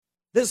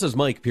This is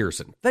Mike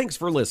Pearson. Thanks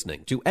for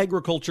listening to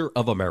Agriculture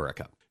of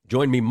America.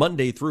 Join me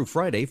Monday through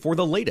Friday for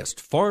the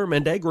latest farm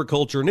and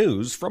agriculture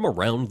news from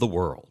around the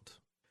world.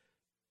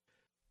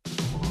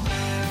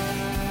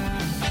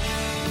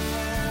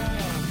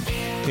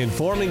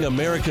 Informing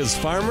America's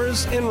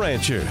farmers and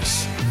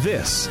ranchers.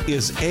 This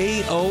is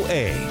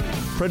AOA,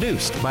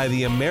 produced by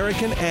the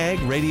American Ag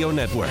Radio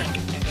Network.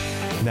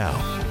 Now,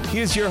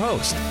 here's your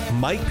host,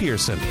 Mike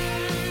Pearson.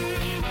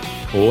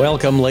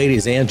 Welcome,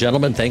 ladies and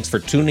gentlemen. Thanks for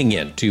tuning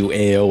in to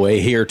AOA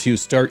here to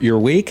start your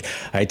week.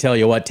 I tell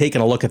you what,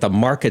 taking a look at the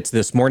markets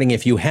this morning,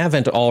 if you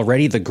haven't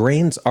already, the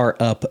grains are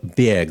up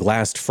big.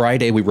 Last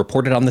Friday, we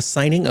reported on the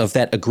signing of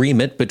that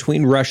agreement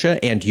between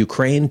Russia and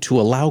Ukraine to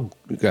allow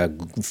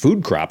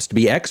food crops to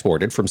be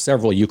exported from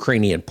several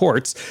Ukrainian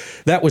ports.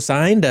 That was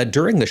signed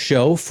during the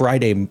show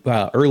Friday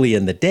early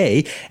in the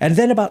day. And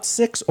then about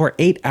 6 or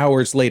 8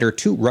 hours later,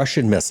 2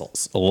 Russian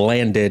missiles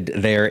landed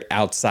there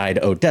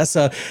outside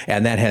Odessa.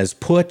 And that has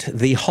put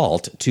the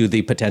halt to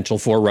the potential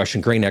for Russian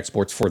grain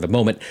exports for the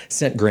moment,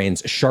 sent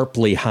grains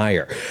sharply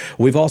higher.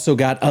 We've also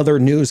got other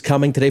news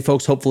coming today,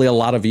 folks. Hopefully a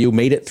lot of you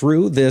made it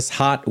through this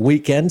hot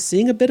weekend,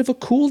 seeing a bit of a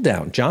cool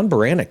down. John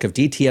Baranick of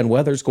DTN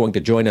Weather is going to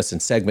join us in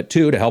segment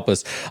 2 to help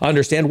us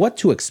understand what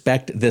to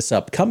expect this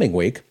upcoming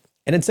week.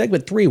 And in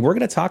segment 3, we're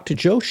going to talk to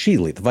Joe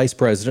Schuele, the Vice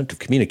President of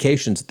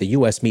Communications at the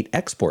U.S. Meat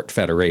Export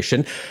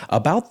Federation,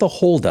 about the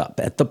holdup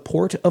at the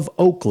Port of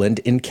Oakland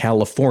in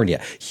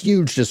California.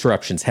 Huge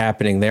disruptions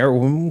happening there,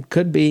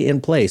 could be in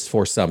place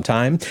for some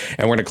time.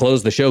 And we're going to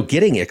close the show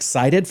getting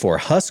excited for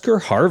Husker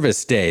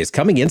Harvest Days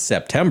coming in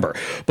September.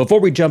 Before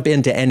we jump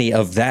into any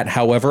of that,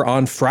 however,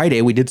 on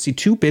Friday, we did see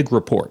 2 big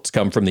reports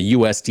come from the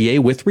USDA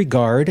with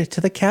regard to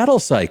the cattle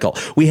cycle.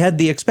 We had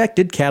the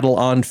expected cattle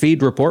on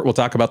feed report. We'll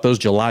talk about those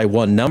July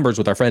 1 numbers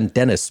with our friend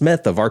Dennis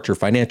Smith of Archer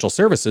Financial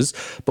Services,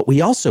 but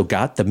we also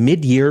got the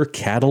mid-year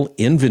cattle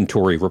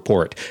inventory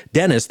report.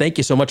 Dennis, thank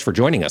you so much for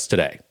joining us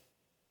today.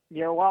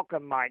 You're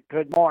welcome, Mike.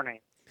 Good morning.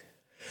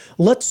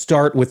 Let's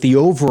start with the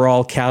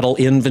overall cattle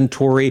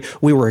inventory.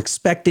 We were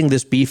expecting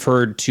this beef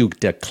herd to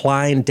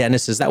decline.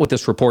 Dennis, is that what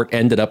this report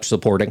ended up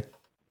supporting?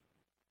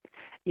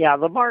 Yeah,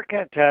 the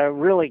market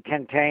really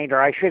contained,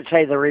 or I should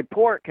say the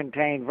report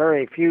contained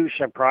very few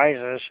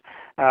surprises.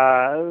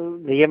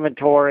 The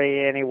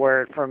inventory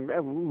anywhere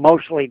from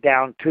mostly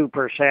down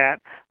 2%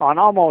 on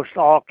almost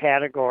all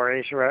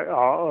categories,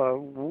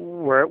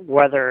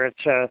 whether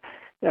it's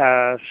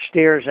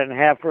steers and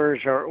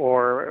heifers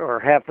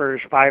or heifers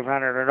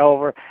 500 and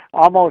over,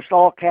 almost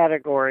all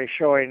categories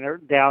showing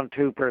down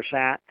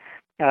 2%.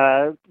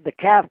 The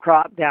calf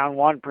crop down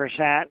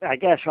 1%. I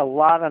guess a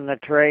lot in the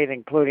trade,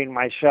 including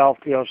myself,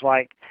 feels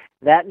like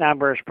that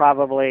number is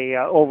probably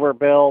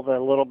overbilled, a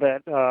little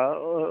bit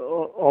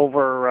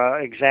over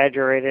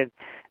exaggerated.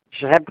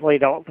 Simply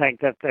don't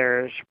think that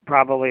there's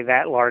probably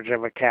that large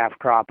of a calf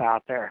crop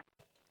out there.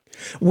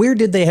 Where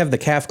did they have the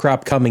calf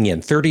crop coming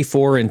in?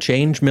 34 and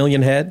change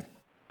million head?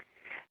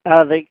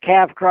 The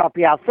calf crop,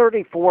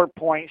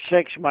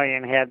 34.6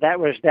 million head. That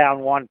was down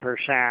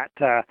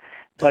 1%.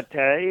 But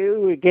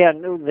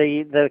again,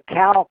 the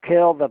cow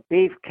kill, the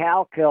beef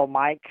cow kill,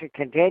 Mike,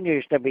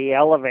 continues to be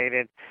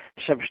elevated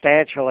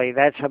substantially.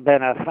 That's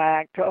been a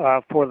fact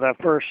for the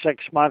first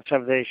 6 months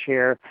of this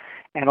year,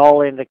 and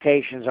all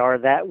indications are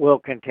that will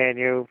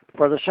continue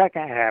for the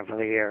second half of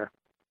the year.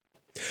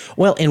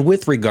 Well, and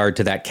with regard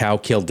to that cow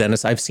kill,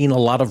 Dennis, I've seen a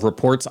lot of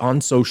reports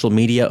on social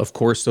media, of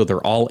course, so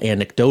they're all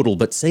anecdotal,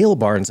 but sale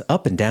barns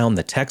up and down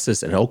the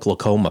Texas and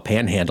Oklahoma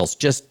panhandles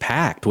just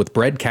packed with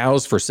bred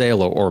cows for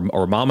sale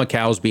or mama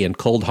cows being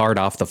culled hard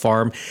off the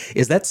farm.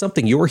 Is that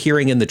something you're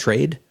hearing in the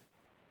trade?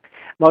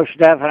 Most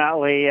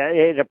definitely.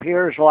 It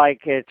appears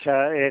like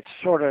it's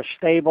sort of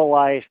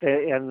stabilized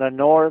in the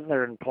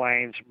northern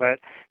plains, but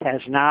has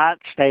not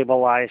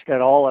stabilized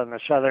at all in the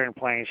southern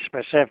plains,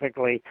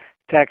 specifically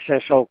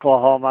Texas,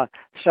 Oklahoma,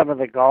 some of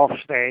the Gulf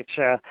states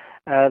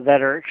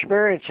that are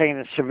experiencing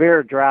a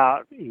severe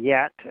drought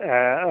yet,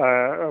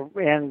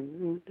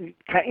 in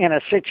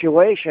a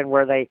situation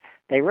where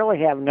they really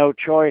have no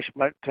choice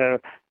but to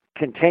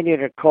continue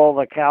to cull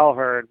the cow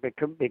herd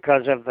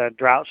because of the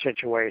drought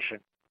situation.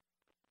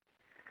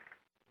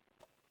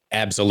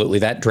 Absolutely.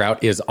 That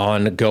drought is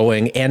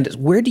ongoing. And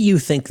where do you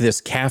think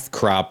this calf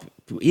crop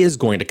is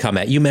going to come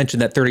at? You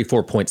mentioned that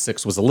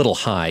 34.6 was a little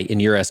high in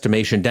your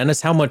estimation.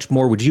 Dennis, how much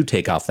more would you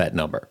take off that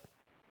number?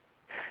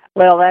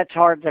 Well, that's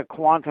hard to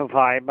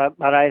quantify,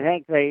 but I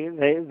think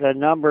the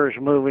numbers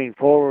moving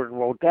forward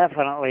will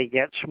definitely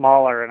get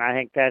smaller, and I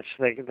think that's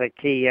the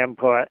key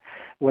input.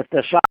 With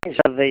the size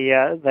of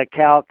the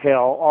cow kill,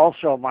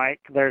 also,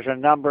 Mike, there's a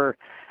number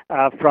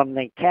from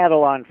the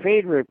cattle on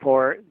feed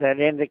report that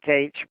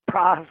indicates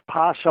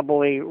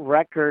possibly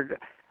record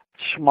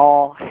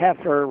small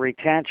heifer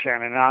retention,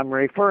 and I'm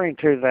referring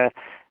to the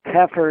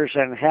heifers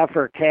and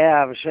heifer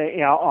calves,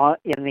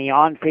 in the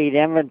on-feed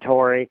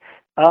inventory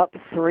up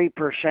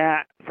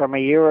 3% from a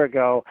year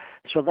ago.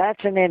 So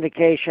that's an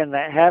indication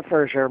that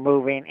heifers are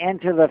moving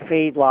into the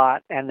feedlot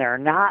and they're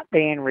not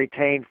being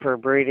retained for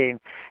breeding.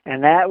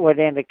 And that would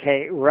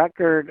indicate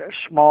record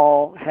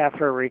small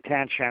heifer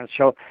retention.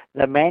 So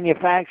the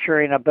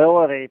manufacturing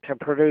ability to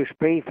produce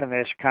beef in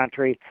this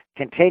country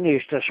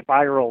continues to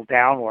spiral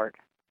downward.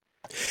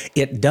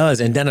 It does.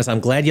 And Dennis,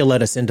 I'm glad you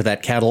let us into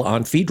that cattle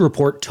on feed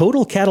report.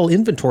 Total cattle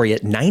inventory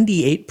at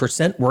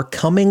 98%. We're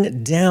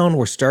coming down.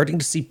 We're starting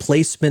to see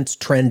placements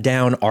trend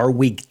down. Are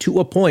we to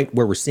a point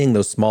where we're seeing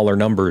those smaller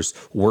numbers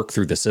work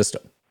through the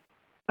system?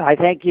 I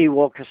think you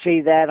will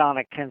see that on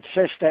a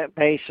consistent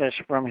basis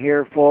from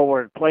here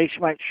forward.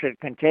 Placement should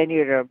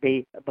continue to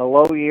be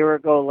below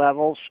year-ago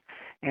levels.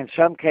 In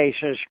some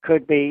cases,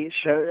 could be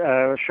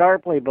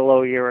sharply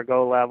below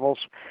year-ago levels.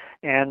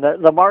 And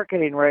the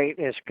marketing rate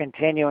is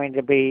continuing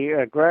to be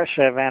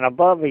aggressive and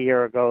above a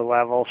year-ago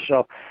level.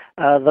 So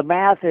the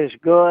math is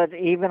good,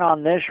 even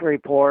on this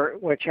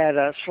report, which had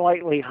a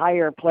slightly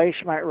higher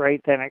placement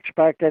rate than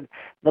expected.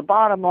 The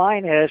bottom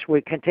line is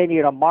we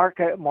continue to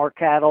market more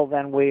cattle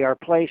than we are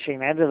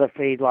placing into the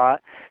feedlot.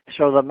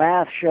 So the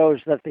math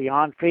shows that the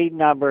on-feed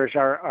numbers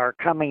are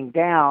coming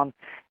down.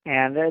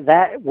 And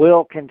that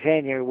will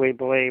continue, we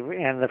believe,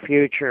 in the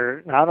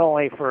future, not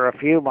only for a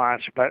few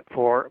months, but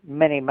for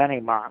many,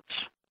 many months.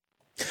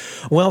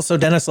 Well, so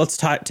Dennis, let's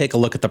take a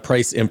look at the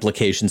price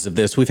implications of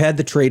this. We've had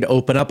the trade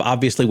open up,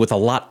 obviously, with a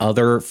lot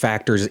other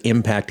factors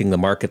impacting the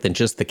market than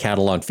just the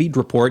cattle on feed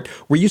report.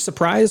 Were you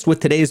surprised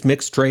with today's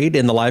mixed trade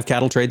in the live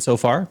cattle trade so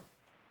far?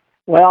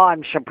 Well,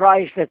 I'm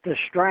surprised at the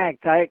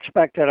strength. I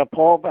expected a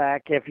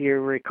pullback. If you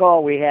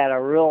recall, we had a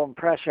real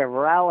impressive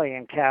rally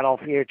in cattle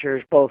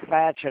futures, both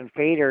fats and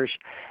feeders,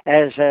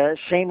 as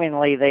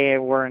seemingly they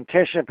were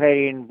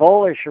anticipating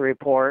bullish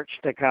reports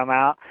to come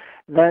out.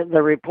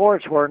 The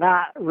reports were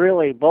not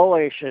really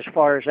bullish as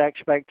far as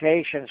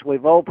expectations.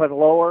 We've opened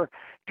lower,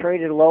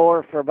 traded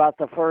lower for about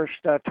the first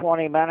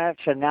 20 minutes,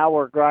 and now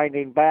we're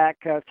grinding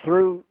back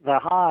through the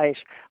highs.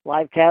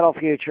 Live cattle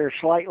futures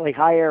slightly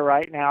higher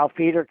right now.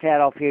 Feeder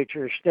cattle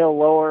futures still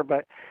lower,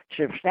 but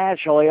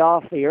substantially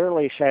off the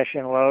early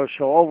session lows.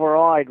 So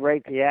overall, I'd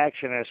rate the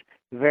action as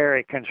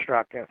very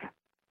constructive.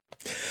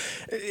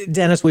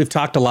 Dennis, we've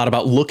talked a lot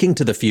about looking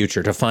to the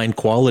future to find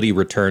quality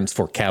returns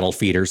for cattle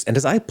feeders. And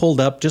as I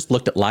pulled up, just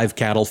looked at live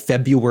cattle,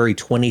 February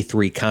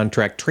 23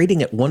 contract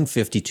trading at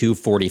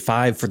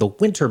 152.45 for the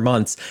winter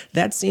months.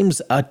 That seems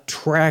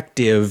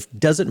attractive.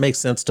 Does it make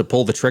sense to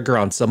pull the trigger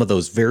on some of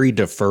those very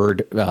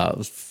deferred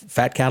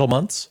fat cattle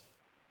months?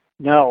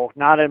 No,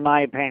 not in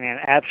my opinion.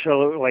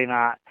 Absolutely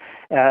not.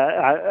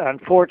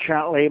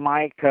 Unfortunately,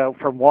 Mike,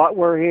 from what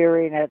we're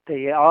hearing at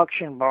the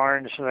auction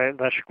barns,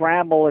 the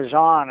scramble is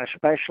on,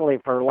 especially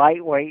for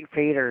lightweight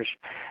feeders.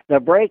 The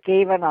break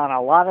even on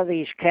a lot of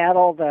these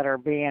cattle that are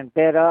being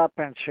bid up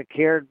and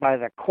secured by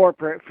the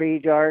corporate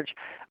feed yards,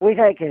 we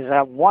think is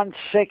at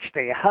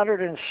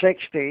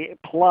 160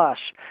 plus.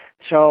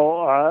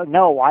 So,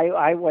 no,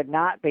 I would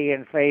not be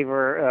in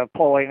favor of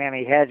pulling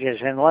any hedges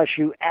unless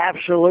you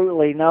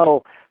absolutely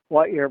know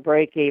what your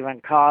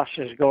break-even cost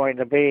is going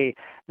to be,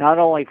 not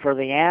only for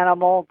the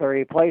animal, the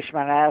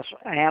replacement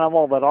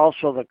animal, but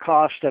also the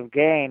cost of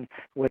gain,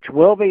 which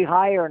will be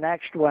higher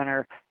next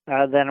winter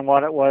than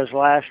what it was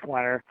last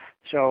winter.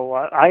 So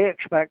I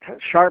expect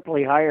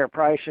sharply higher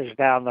prices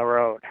down the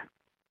road.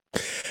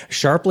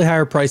 Sharply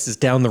higher prices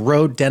down the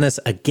road. Dennis,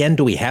 again,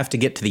 do we have to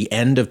get to the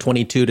end of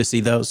 22 to see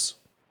those?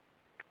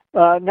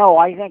 No,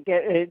 I think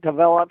it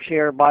develops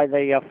here by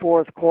the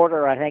fourth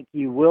quarter. I think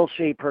you will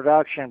see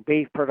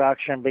beef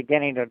production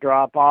beginning to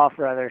drop off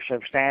rather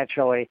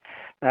substantially.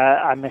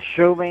 I'm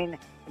assuming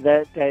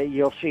that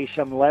you'll see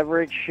some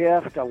leverage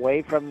shift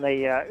away from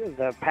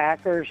the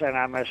packers, and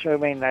I'm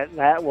assuming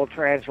that will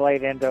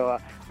translate into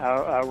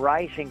a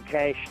rising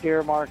cash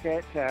steer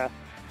market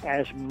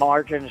as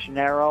margins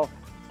narrow.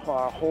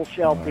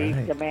 Wholesale beef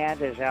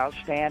demand is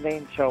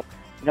outstanding, so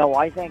no,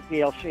 I think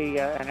you'll see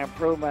an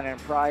improvement in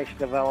price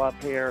develop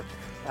here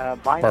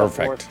by the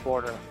fourth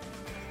quarter.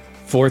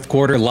 Fourth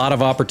quarter, a lot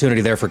of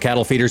opportunity there for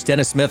cattle feeders.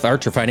 Dennis Smith,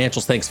 Archer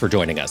Financials, thanks for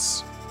joining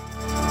us.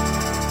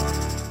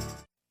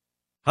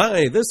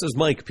 Hi, this is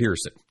Mike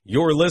Pearson.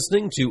 You're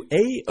listening to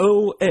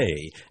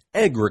AOA,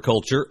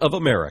 Agriculture of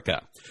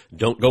America.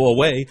 Don't go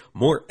away,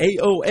 more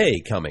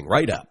AOA coming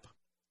right up.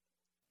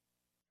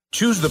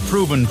 Choose the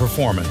proven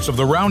performance of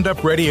the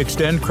Roundup Ready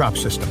Extend crop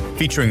system,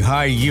 featuring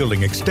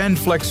high-yielding Extend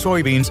Flex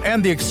soybeans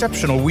and the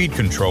exceptional weed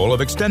control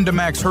of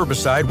XtendiMax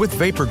herbicide with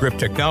Vapor Grip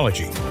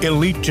technology.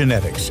 Elite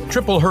genetics,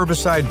 triple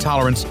herbicide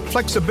tolerance,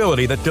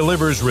 flexibility that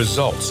delivers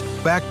results,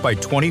 backed by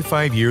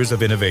 25 years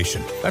of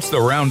innovation. That's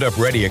the Roundup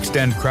Ready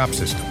Extend crop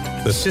system,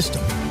 the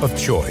system of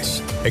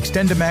choice.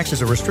 XtendiMax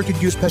is a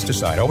restricted-use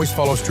pesticide. Always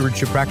follow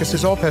stewardship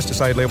practices, all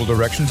pesticide label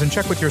directions, and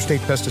check with your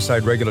state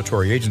pesticide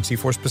regulatory agency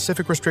for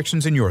specific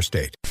restrictions in your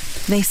state.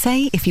 They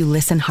say if you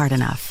listen hard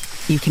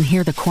enough, you can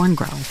hear the corn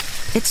grow.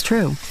 It's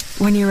true.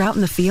 When you're out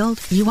in the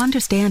field, you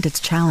understand its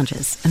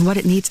challenges and what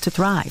it needs to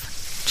thrive.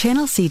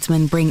 Channel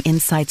Seedsmen bring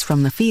insights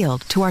from the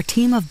field to our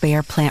team of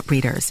Bayer plant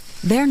breeders.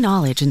 Their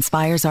knowledge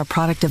inspires our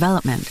product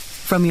development.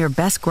 From your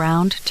best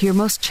ground to your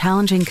most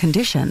challenging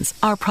conditions,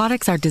 our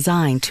products are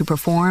designed to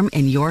perform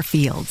in your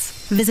fields.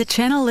 Visit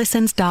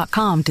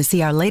channellistens.com to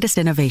see our latest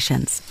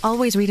innovations.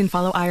 Always read and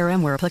follow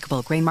IRM where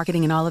applicable, grain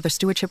marketing and all other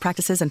stewardship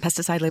practices and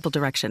pesticide label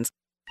directions.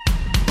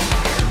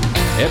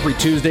 Every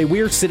Tuesday,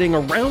 we're sitting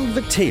around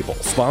the table,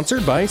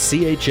 sponsored by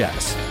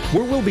CHS,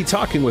 where we'll be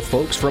talking with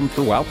folks from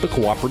throughout the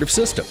cooperative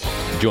system.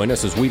 Join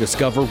us as we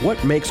discover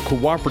what makes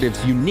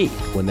cooperatives unique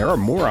when there are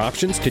more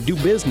options to do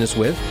business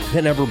with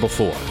than ever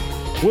before.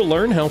 We'll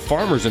learn how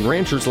farmers and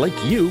ranchers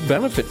like you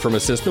benefit from a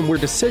system where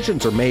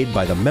decisions are made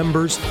by the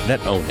members that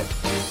own it.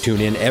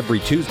 Tune in every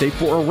Tuesday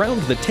for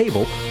Around the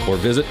Table or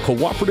visit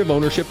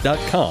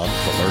cooperativeownership.com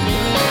to learn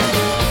more.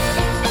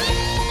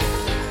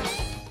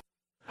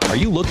 Are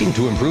you looking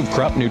to improve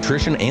crop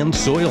nutrition and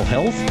soil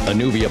health?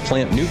 Anuvia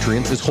Plant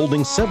Nutrients is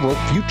holding several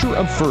Future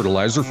of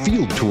Fertilizer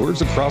field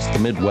tours across the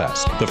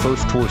Midwest. The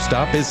first tour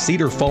stop is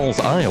Cedar Falls,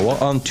 Iowa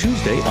on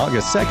Tuesday,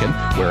 August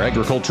 2nd, where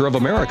Agriculture of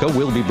America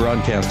will be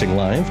broadcasting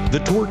live. The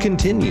tour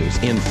continues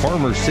in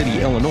Farmer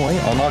City, Illinois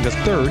on August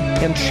 3rd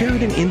and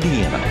Sheridan,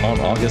 Indiana on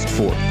August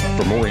 4th.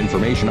 For more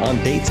information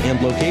on dates and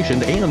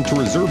locations and to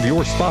reserve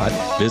your spot,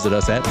 visit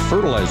us at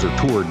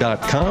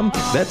fertilizertour.com.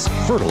 That's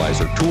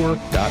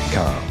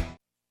fertilizertour.com.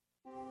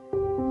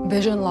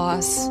 Vision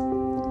loss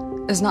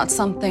is not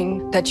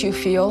something that you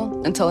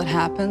feel until it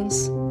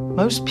happens.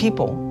 Most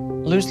people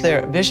lose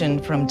their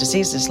vision from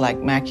diseases like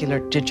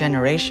macular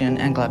degeneration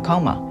and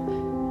glaucoma,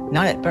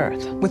 not at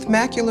birth. With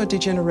macular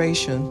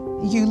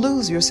degeneration, you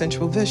lose your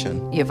central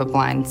vision. You have a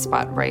blind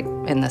spot right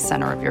in the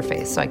center of your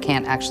face, so I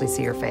can't actually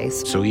see your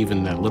face. So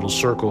even that little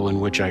circle in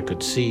which I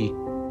could see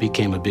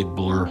became a big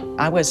blur.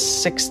 I was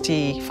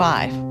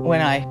 65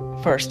 when I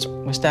first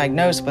was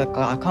diagnosed with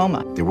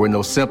glaucoma. There were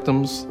no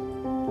symptoms.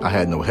 I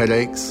had no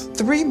headaches.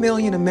 3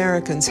 million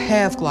Americans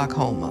have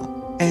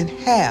glaucoma, and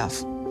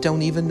half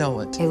don't even know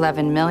it.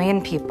 11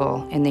 million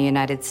people in the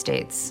United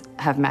States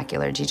have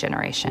macular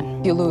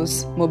degeneration. You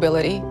lose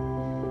mobility,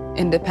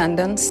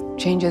 independence,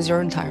 changes your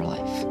entire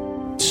life.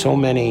 So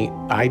many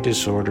eye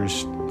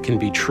disorders can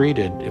be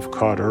treated if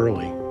caught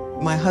early.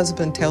 My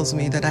husband tells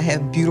me that I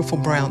have beautiful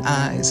brown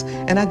eyes,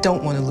 and I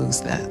don't want to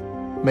lose that.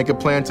 Make a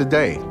plan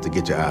today to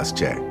get your eyes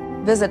checked.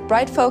 Visit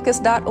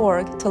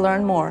brightfocus.org to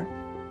learn more.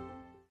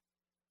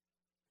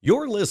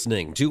 You're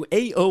listening to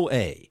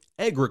AOA,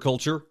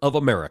 Agriculture of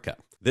America.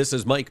 This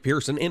is Mike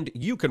Pearson, and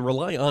you can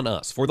rely on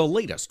us for the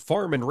latest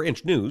farm and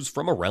ranch news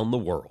from around the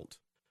world.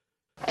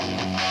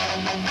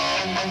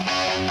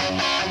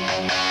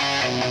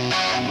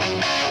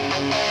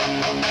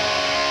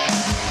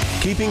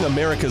 Keeping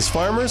America's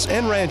farmers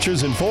and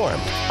ranchers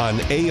informed on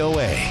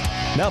AOA.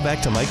 Now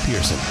back to Mike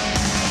Pearson.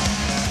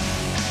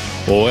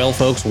 Well,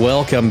 folks,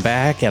 welcome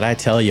back. And I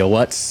tell you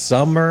what,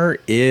 summer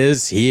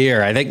is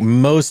here. I think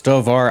most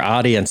of our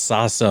audience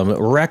saw some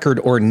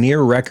record or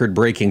near record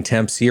breaking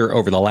temps here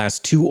over the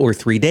last 2 or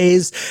 3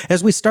 days.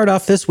 As we start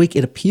off this week,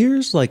 it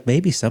appears like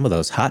maybe some of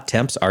those hot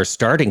temps are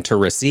starting to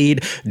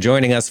recede.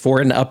 Joining us for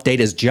an update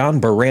is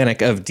John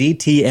Baranick of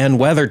DTN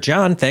Weather.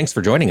 John, thanks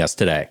for joining us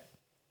today.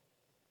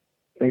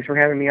 Thanks for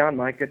having me on,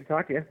 Mike. Good to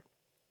talk to you.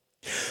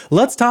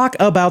 Let's talk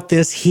about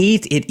this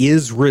heat. It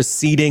is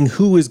receding.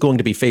 Who is going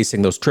to be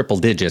facing those triple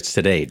digits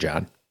today,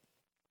 John?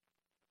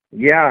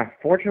 Yeah,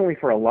 fortunately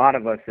for a lot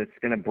of us, it's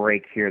going to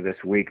break here this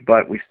week,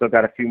 but we still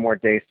got a few more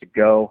days to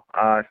go,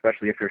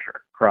 especially if you're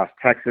across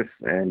Texas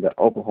and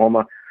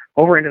Oklahoma.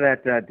 Over into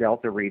that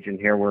Delta region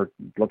here, we're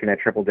looking at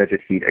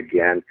triple-digit heat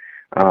again.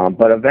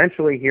 But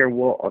eventually here,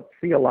 we'll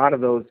see a lot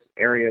of those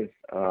areas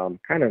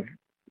kind of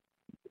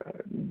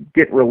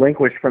get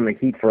relinquished from the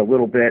heat for a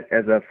little bit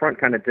as a front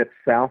kind of dips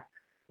south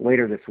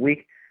later this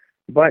week.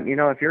 But, you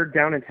know, if you're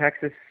down in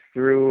Texas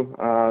through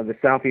the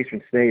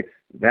southeastern states,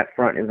 that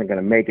front isn't going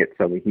to make it,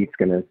 so the heat's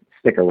going to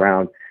stick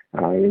around.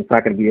 It's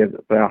not going to be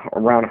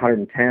around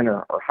 110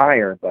 or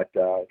higher, but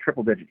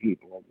triple-digit heat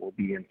will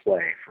be in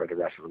play for the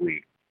rest of the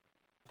week.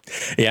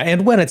 Yeah,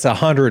 and when it's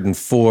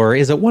 104,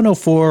 is it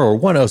 104 or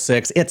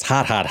 106? It's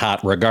hot, hot,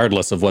 hot,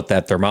 regardless of what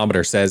that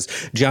thermometer says.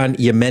 John,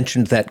 you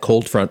mentioned that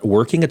cold front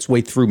working its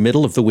way through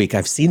middle of the week.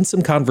 I've seen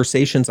some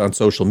conversations on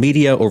social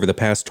media over the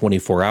past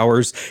 24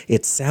 hours.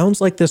 It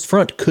sounds like this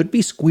front could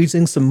be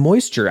squeezing some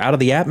moisture out of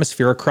the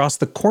atmosphere across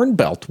the Corn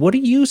Belt. What do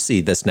you see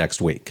this next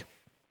week?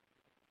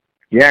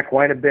 Yeah,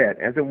 quite a bit.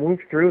 As it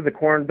moved through the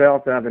Corn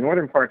Belt, the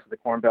northern parts of the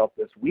Corn Belt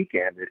this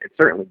weekend, it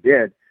certainly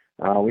did.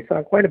 We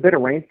saw quite a bit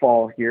of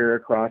rainfall here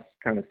across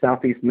kind of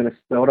southeast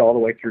Minnesota all the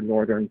way through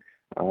northern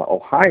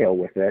Ohio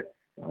with it.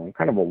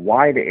 Kind of a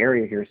wide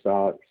area here,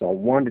 saw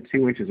 1 to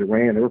 2 inches of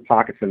rain, and there were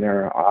pockets in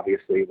there,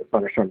 obviously, with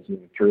thunderstorms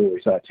moving through.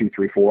 We saw 2,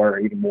 3, 4, or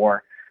even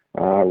more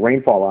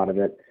rainfall out of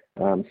it.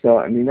 So,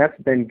 I mean, that's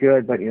been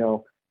good, but, you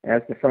know,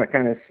 as the front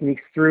kind of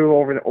sneaks through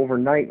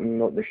overnight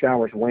and the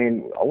showers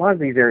wane, a lot of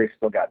these areas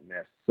still got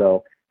missed.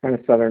 So kind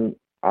of southern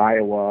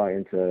Iowa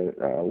into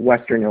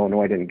western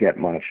Illinois didn't get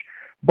much.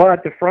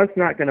 But the front's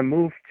not going to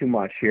move too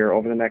much here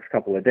over the next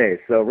couple of days.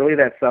 So really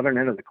that southern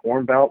end of the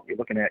Corn Belt, you're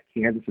looking at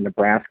Kansas and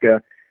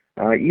Nebraska,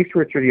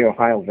 eastward through the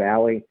Ohio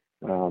Valley,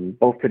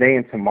 both today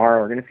and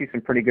tomorrow, we're going to see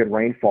some pretty good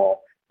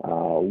rainfall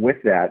with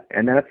that.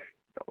 And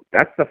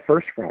that's the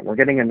first front. We're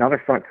getting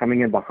another front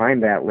coming in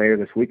behind that later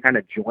this week, kind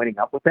of joining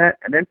up with that,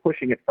 and then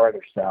pushing it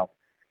farther south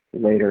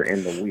later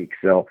in the week.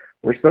 So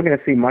we're still going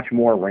to see much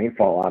more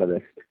rainfall out of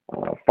this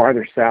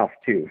farther south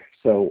too.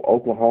 So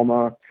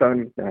Oklahoma,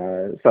 southern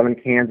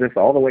Kansas,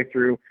 all the way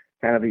through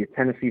kind of the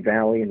Tennessee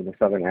Valley into the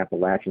southern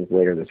Appalachians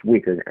later this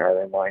week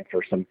are in line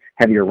for some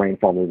heavier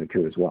rainfall moving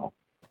through as well.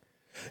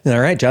 All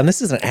right, John,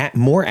 this is a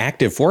more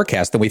active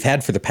forecast than we've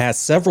had for the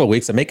past several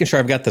weeks. I'm making sure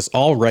I've got this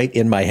all right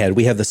in my head.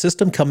 We have the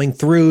system coming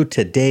through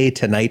today,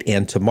 tonight,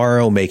 and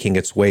tomorrow, making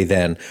its way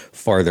then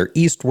farther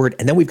eastward.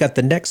 And then we've got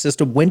the next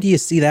system. When do you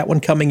see that one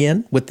coming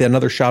in with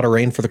another shot of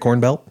rain for the Corn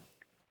Belt?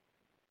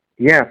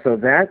 Yeah, so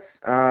that's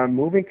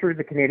moving through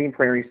the Canadian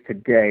prairies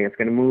today. It's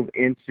going to move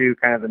into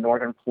kind of the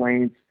northern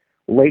plains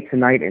late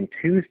tonight and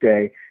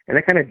Tuesday, and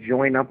then kind of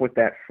join up with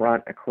that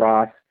front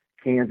across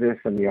Kansas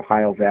and the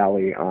Ohio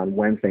Valley on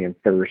Wednesday and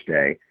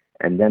Thursday,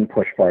 and then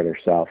push farther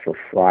south for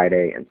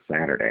Friday and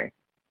Saturday.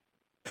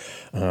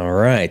 All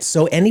right.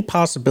 So any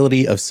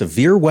possibility of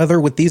severe weather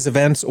with these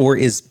events, or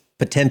is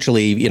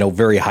potentially,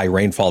 very high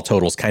rainfall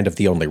totals kind of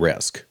the only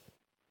risk?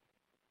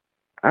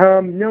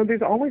 No,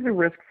 there's always a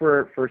risk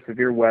for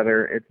severe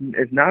weather.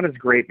 It's not as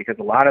great because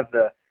a lot of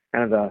the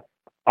kind of the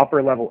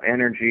upper level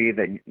energy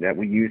that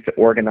we use to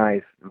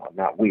organize, well,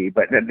 not we,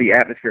 but the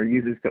atmosphere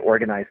uses to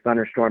organize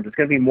thunderstorms, it's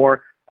going to be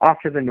more off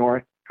to the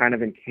north, kind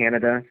of in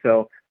Canada.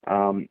 So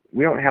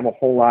we don't have a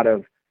whole lot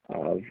of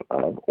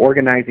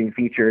organizing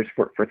features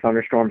for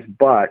thunderstorms,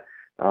 but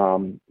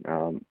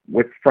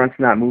with fronts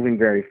not moving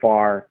very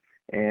far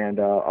and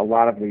a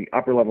lot of the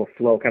upper level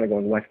flow kind of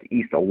going west to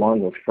east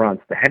along those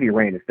fronts, the heavy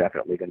rain is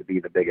definitely going to be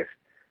the biggest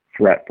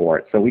threat for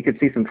it. So we could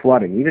see some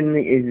flooding, even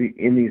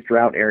in these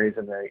drought areas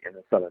in the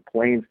southern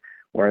plains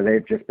where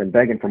they've just been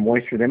begging for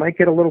moisture. They might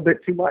get a little bit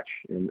too much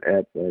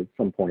at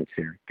some points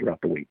here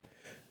throughout the week.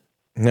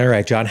 All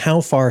right, John, how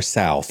far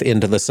south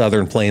into the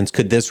southern plains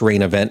could this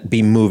rain event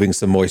be moving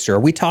some moisture? Are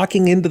we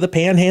talking into the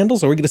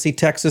panhandles? Are we going to see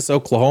Texas,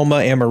 Oklahoma,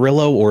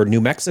 Amarillo, or New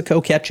Mexico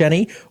catch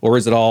any? Or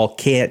is it all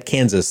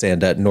Kansas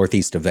and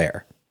northeast of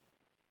there?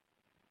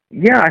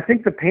 Yeah, I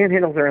think the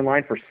panhandles are in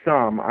line for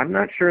some. I'm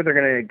not sure they're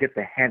going to get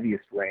the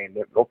heaviest rain.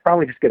 They'll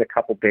probably just get a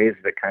couple days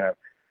of it kind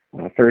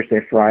of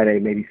Thursday, Friday,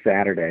 maybe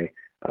Saturday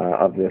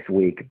of this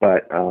week.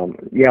 But, a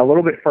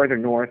little bit further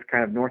north,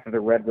 kind of north of the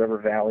Red River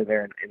Valley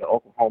there in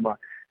Oklahoma,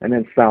 and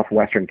then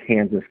southwestern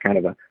Kansas, kind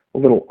of a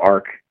little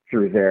arc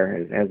through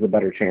there has the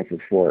better chances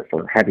for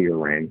heavier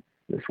rain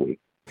this week.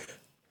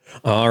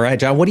 All right,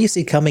 John, what do you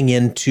see coming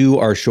into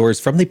our shores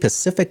from the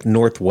Pacific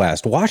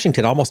Northwest?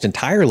 Washington almost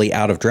entirely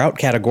out of drought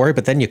category,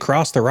 but then you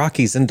cross the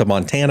Rockies into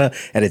Montana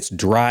and it's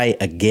dry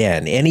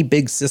again. Any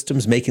big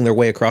systems making their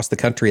way across the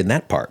country in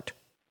that part?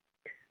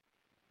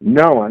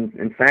 No,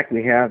 in fact,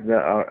 we have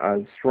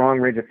a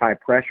strong ridge of high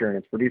pressure, and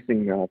it's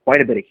producing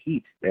quite a bit of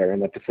heat there in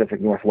the Pacific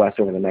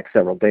Northwest over the next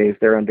several days.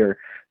 They're under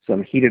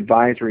some heat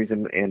advisories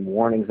and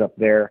warnings up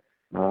there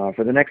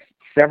for the next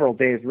several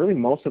days, really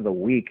most of the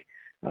week.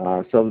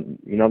 So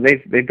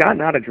they've gotten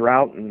out of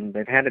drought and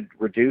they've had it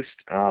reduced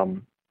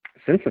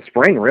since the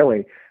spring,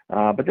 really.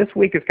 But this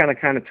week has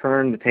kind of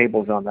turned the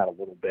tables on that a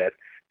little bit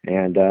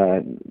and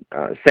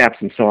sapped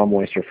some soil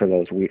moisture for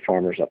those wheat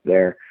farmers up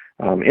there.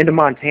 Into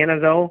Montana,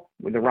 though,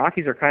 the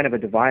Rockies are kind of a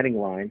dividing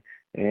line,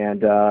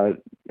 and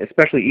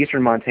especially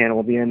eastern Montana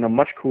will be in the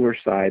much cooler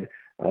side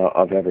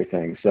of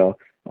everything. So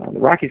the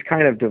Rockies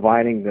kind of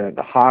dividing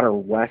the hotter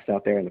west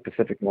out there in the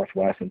Pacific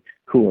Northwest and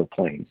cooler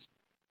plains.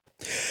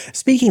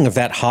 Speaking of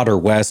that hotter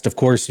west, of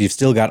course, you've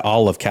still got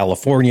all of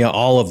California,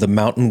 all of the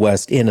Mountain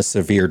West in a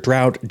severe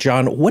drought.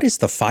 John, what is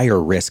the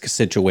fire risk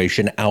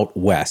situation out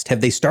west? Have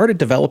they started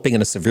developing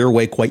in a severe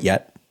way quite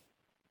yet?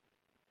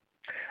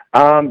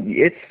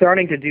 It's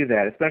starting to do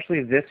that,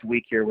 especially this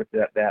week here with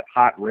that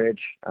hot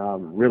ridge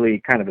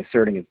really kind of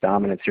asserting its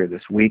dominance here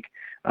this week.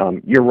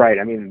 You're right.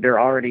 I mean, they're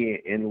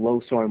already in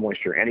low soil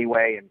moisture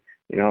anyway,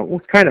 and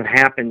what's kind of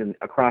happened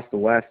across the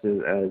West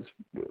as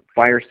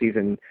fire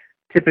season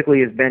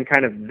typically has been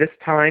kind of this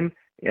time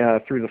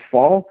through the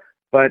fall,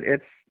 but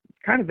it's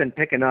kind of been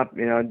picking up.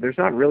 There's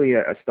not really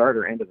a start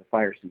or end of the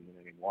fire season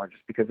anymore,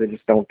 just because they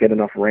just don't get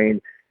enough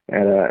rain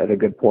at a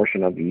good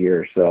portion of the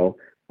year. So.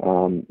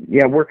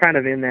 We're kind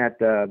of in that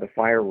the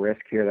fire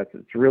risk here.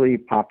 It's really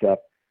popped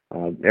up,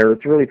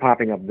 it's really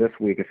popping up this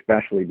week,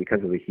 especially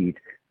because of the heat.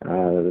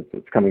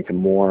 It's coming to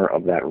more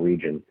of that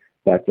region.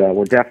 But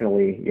we're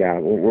definitely,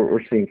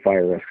 we're seeing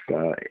fire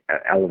risks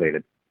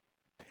elevated.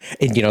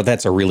 And,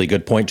 that's a really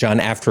good point, John.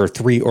 After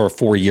 3 or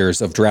 4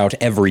 years of drought,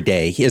 every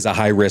day is a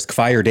high-risk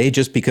fire day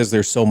just because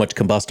there's so much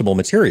combustible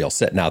material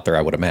sitting out there,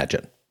 I would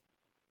imagine.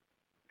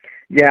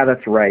 Yeah,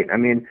 that's right. I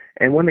mean,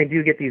 and when they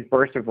do get these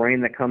bursts of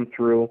rain that come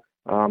through,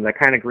 that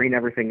kind of green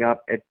everything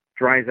up, it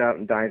dries out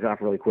and dies off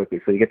really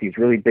quickly. So you get these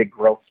really big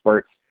growth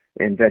spurts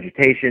in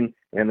vegetation,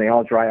 and they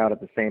all dry out at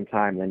the same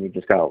time. Then you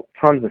just got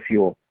tons of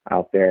fuel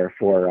out there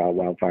for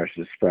wildfires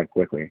to spread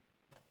quickly.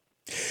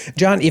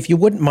 John, if you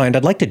wouldn't mind,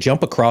 I'd like to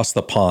jump across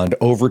the pond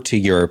over to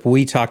Europe.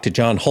 We talked to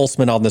John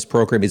Holzman on this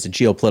program. He's a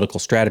geopolitical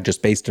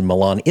strategist based in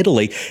Milan,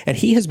 Italy, and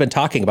he has been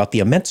talking about the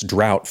immense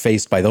drought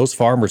faced by those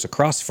farmers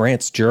across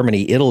France,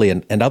 Germany, Italy,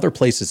 and other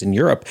places in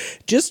Europe.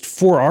 Just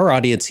for our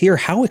audience here,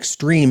 how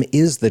extreme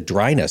is the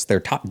dryness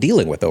they're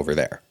dealing with over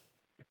there?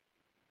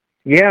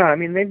 Yeah, I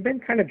mean, they've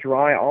been kind of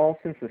dry all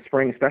since the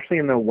spring, especially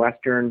in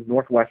the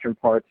northwestern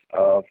parts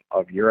of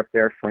Europe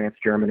there. France,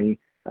 Germany,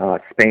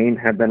 Spain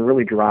have been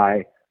really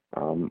dry.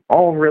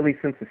 All really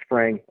since the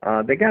spring.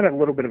 They got a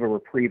little bit of a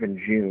reprieve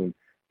in June,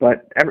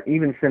 but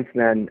even since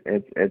then,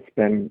 it's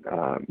been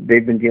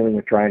they've been dealing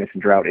with dryness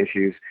and drought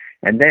issues.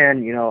 And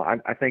then,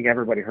 I think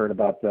everybody heard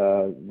about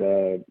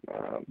the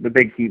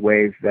big heat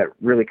waves that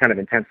really kind of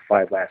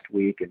intensified last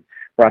week and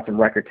brought some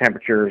record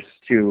temperatures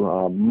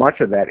to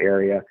much of that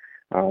area.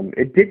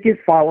 It did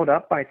get followed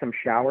up by some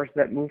showers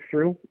that moved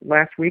through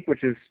last week,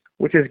 which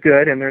is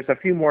good. And there's a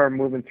few more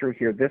moving through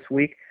here this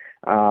week.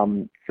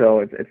 So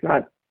it's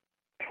not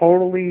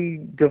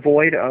totally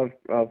devoid of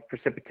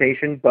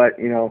precipitation, but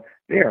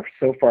they are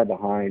so far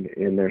behind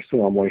in their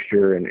soil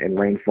moisture and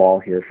rainfall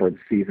here for the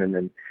season,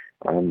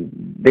 and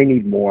they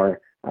need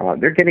more.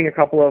 They're getting a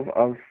couple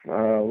of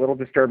little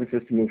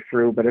disturbances to move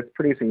through, but it's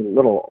producing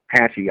little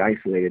patchy,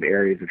 isolated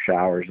areas of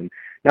showers, and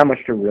not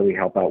much to really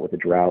help out with the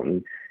drought.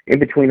 And in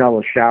between all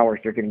those showers,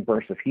 they're getting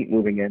bursts of heat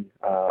moving in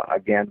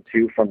again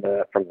too from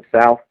the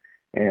south,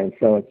 and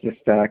so it's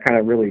just kind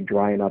of really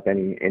drying up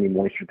any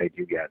moisture they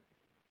do get.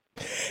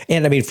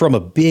 And I mean, from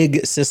a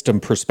big system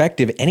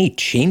perspective, any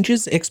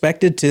changes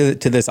expected to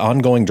this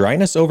ongoing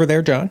dryness over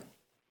there, John?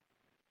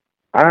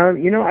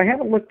 I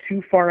haven't looked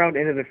too far out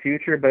into the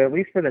future, but at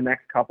least for the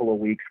next couple of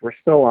weeks, we're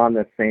still on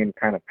the same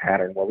kind of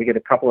pattern where we get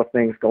a couple of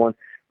things going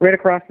right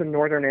across the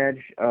northern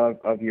edge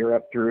of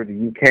Europe through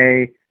the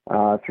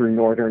UK, through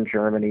northern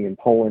Germany and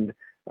Poland,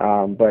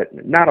 but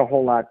not a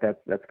whole lot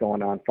that's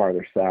going on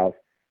farther south.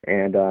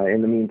 And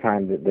in the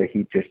meantime, the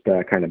heat just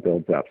kind of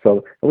builds up.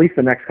 So at least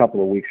the next couple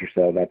of weeks or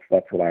so,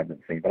 that's what I've been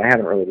seeing. But I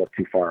haven't really looked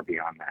too far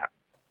beyond that.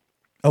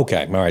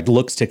 Okay. All right.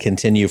 Looks to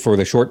continue for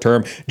the short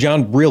term.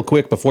 John, real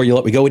quick before you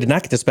let me go, we did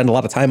not get to spend a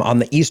lot of time on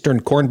the eastern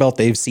Corn Belt.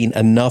 They've seen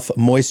enough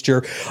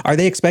moisture. Are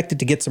they expected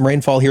to get some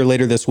rainfall here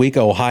later this week,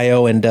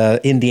 Ohio and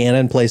Indiana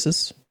and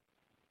places?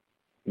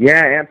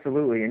 Yeah,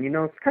 absolutely. And,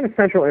 it's kind of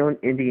central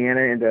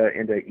Indiana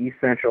into east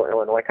central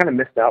Illinois. Kind of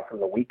missed out from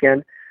the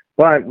weekend.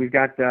 But we've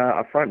got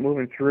a front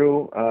moving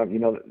through,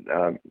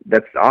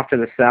 that's off to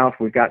the south.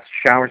 We've got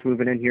showers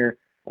moving in here.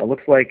 It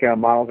looks like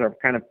models are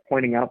kind of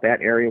pointing out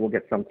that area. We'll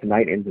get some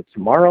tonight into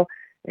tomorrow.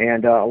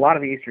 And a lot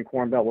of the eastern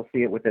Corn Belt, we'll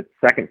see it with its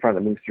second front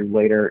that moves through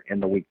later in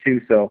the week,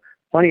 too. So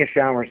plenty of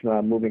showers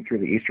moving through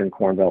the eastern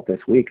Corn Belt this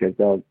week. It's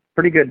a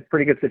pretty good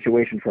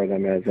situation for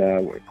them as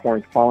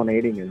corn's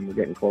pollinating and we're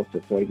getting close to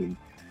soybeans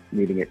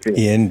needing it too.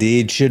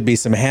 Indeed. Should be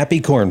some happy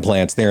corn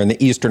plants there in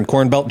the eastern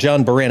Corn Belt.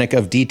 John Baranick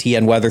of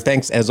DTN Weather,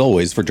 thanks as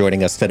always for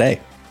joining us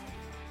today.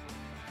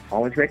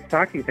 Always great to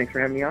talk to you. Thanks for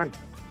having me on.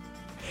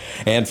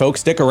 And folks,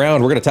 stick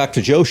around. We're going to talk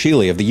to Joe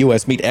Schuele of the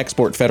U.S. Meat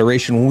Export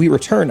Federation when we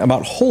return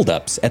about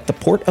holdups at the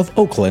Port of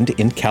Oakland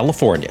in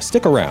California.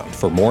 Stick around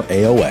for more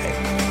AOA.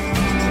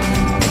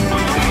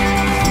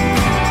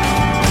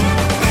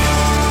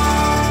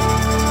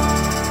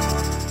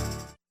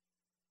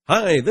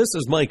 Hi, this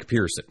is Mike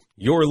Pearson.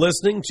 You're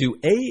listening to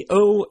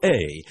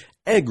AOA,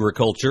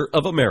 Agriculture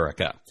of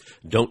America.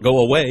 Don't go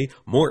away.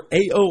 More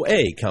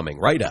AOA coming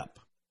right up.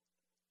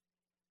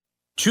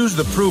 Choose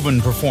the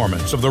proven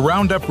performance of the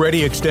Roundup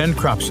Ready Extend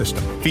crop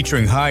system,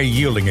 featuring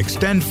high-yielding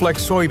Extend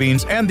Flex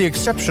soybeans and the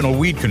exceptional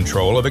weed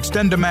control of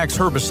XtendiMax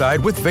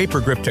herbicide with Vapor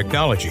Grip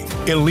technology.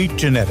 Elite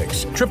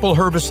genetics, triple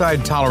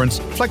herbicide tolerance,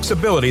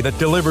 flexibility that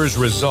delivers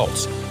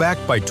results,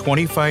 backed by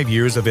 25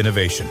 years of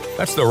innovation.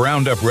 That's the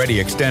Roundup Ready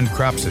Extend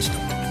crop system,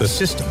 the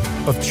system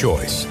of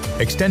choice.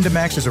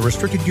 XtendiMax is a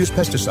restricted-use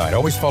pesticide.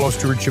 Always follow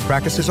stewardship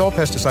practices, all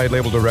pesticide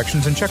label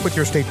directions, and check with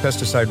your state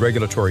pesticide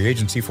regulatory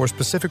agency for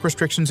specific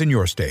restrictions in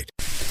your state.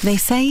 They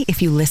say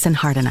if you listen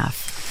hard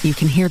enough, you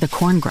can hear the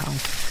corn grow.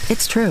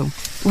 It's true.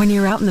 When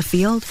you're out in the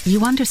field,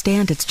 you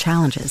understand its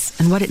challenges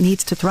and what it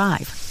needs to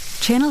thrive.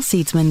 Channel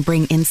Seedsmen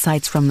bring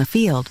insights from the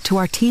field to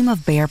our team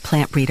of Bayer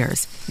plant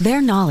breeders.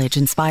 Their knowledge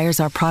inspires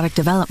our product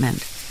development.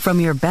 From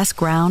your best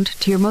ground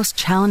to your most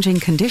challenging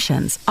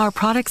conditions, our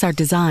products are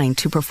designed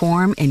to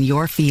perform in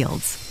your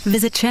fields.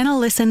 Visit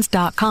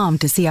channellistens.com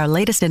to see our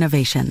latest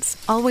innovations.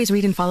 Always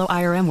read and follow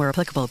IRM where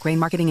applicable, grain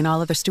marketing and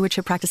all other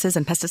stewardship practices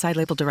and pesticide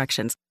label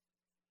directions.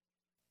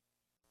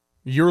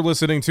 You're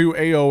listening to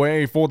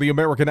AOA for the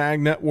American Ag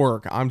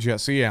Network. I'm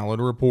Jesse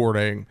Allen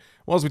reporting.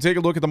 Well, as we take a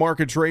look at the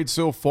market trade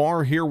so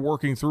far here,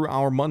 working through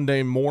our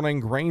Monday morning,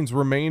 grains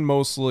remain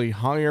mostly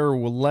higher,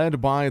 led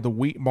by the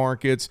wheat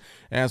markets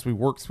as we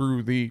work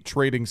through the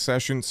trading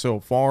session so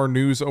far.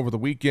 News over the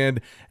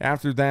weekend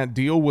after that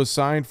deal was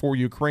signed for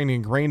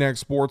Ukrainian grain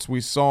exports.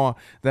 We saw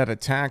that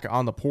attack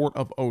on the port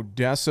of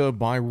Odessa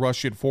by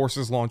Russian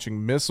forces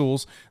launching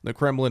missiles. The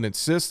Kremlin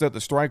insists that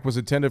the strike was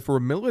intended for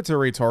a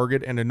military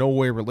target and in no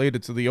way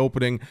related to the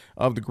opening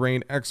of the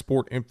grain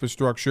export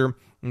infrastructure.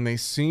 And they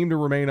seem to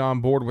remain on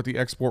board with the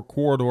export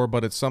corridor,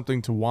 but it's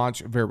something to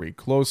watch very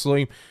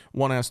closely.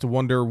 One has to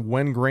wonder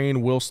when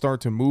grain will start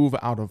to move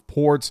out of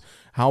ports,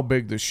 how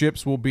big the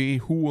ships will be,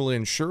 who will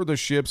insure the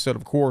ships, and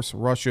of course,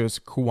 Russia's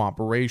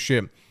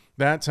cooperation.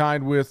 That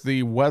tied with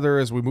the weather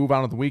as we move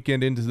out of the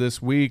weekend into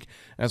this week,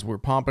 as we're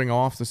popping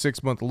off the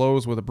 6-month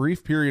lows with a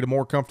brief period of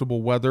more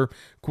comfortable weather,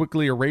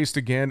 quickly erased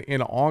again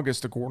in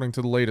August, according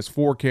to the latest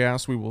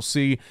forecast. We will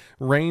see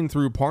rain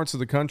through parts of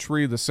the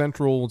country, the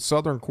central and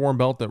southern Corn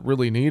Belt that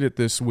really need it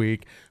this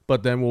week,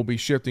 but then we'll be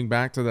shifting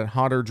back to that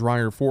hotter,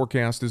 drier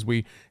forecast as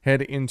we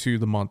head into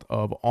the month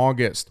of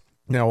August.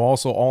 Now,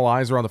 also, all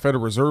eyes are on the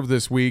Federal Reserve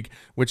this week,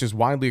 which is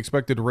widely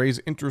expected to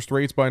raise interest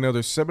rates by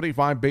another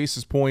 75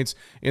 basis points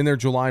in their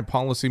July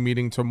policy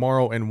meeting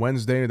tomorrow and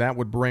Wednesday. That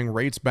would bring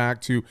rates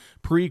back to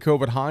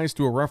pre-COVID highs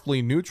to a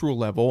roughly neutral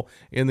level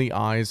in the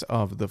eyes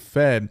of the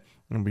Fed.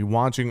 We'll be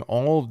watching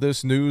all of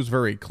this news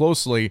very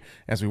closely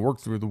as we work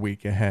through the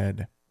week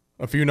ahead.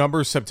 A few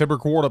numbers: September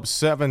corn up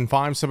 7,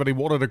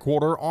 571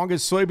 1/4.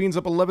 August soybeans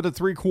up 11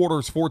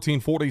 3/4,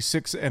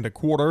 1446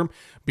 1/4.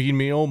 Bean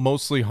meal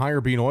mostly higher,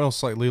 bean oil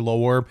slightly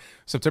lower.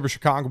 September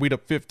Chicago wheat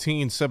up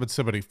 15,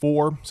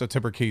 774.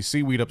 September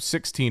KC wheat up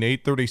 16,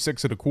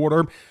 836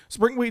 1/4.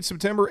 Spring wheat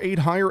September 8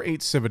 higher,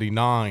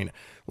 879.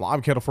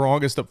 Live cattle for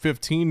August up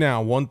 15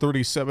 now,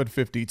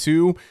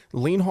 137.52.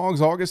 Lean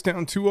hogs August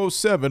down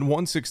 207,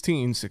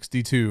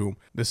 116.62.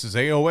 This is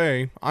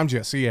AOA. I'm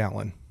Jesse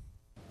Allen.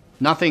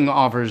 Nothing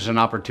offers an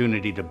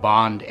opportunity to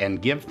bond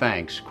and give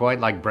thanks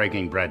quite like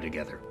breaking bread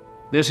together.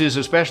 This is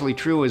especially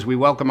true as we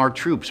welcome our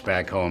troops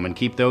back home and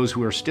keep those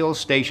who are still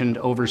stationed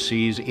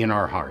overseas in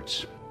our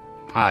hearts.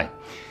 Hi,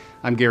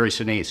 I'm Gary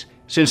Sinise.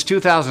 Since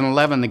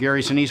 2011, the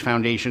Gary Sinise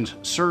Foundation's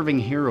Serving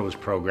Heroes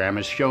program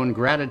has shown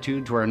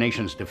gratitude to our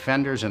nation's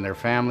defenders and their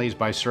families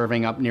by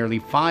serving up nearly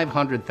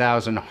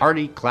 500,000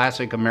 hearty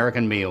classic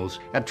American meals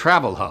at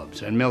travel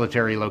hubs and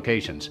military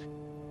locations.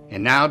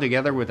 And now,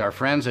 together with our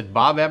friends at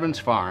Bob Evans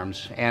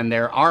Farms and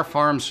their Our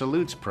Farm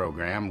Salutes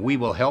program, we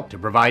will help to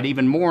provide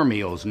even more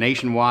meals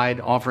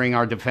nationwide, offering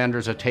our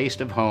defenders a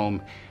taste of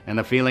home and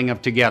a feeling of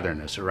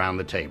togetherness around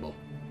the table.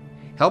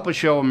 Help us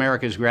show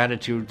America's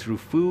gratitude through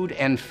food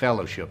and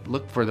fellowship.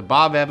 Look for the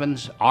Bob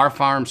Evans Our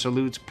Farm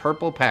Salutes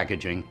purple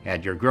packaging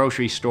at your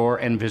grocery store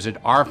and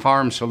visit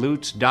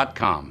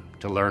ourfarmsalutes.com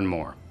to learn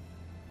more.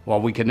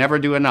 While we can never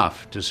do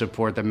enough to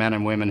support the men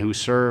and women who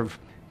serve,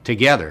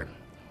 together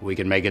we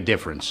can make a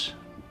difference,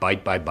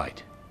 bite by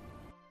bite.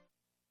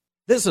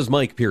 This is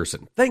Mike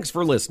Pearson. Thanks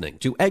for listening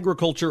to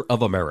Agriculture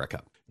of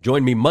America.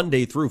 Join me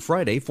Monday through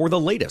Friday for the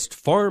latest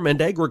farm and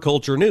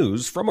agriculture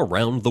news from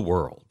around the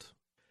world.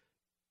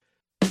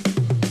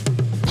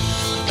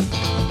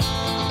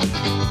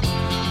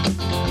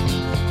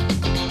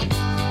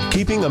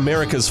 Keeping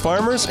America's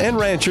farmers and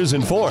ranchers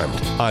informed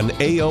on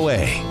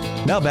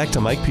AOA. Now back to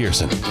Mike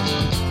Pearson.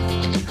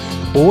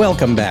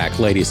 Welcome back,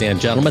 ladies and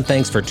gentlemen.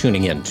 Thanks for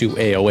tuning in to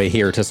AOA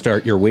here to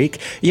start your week.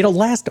 You know,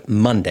 last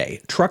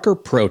Monday, trucker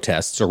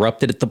protests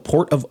erupted at the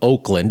Port of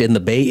Oakland in the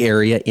Bay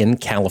Area in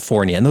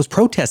California. And those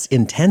protests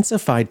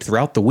intensified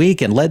throughout the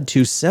week and led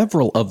to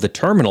several of the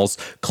terminals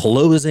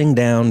closing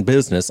down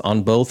business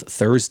on both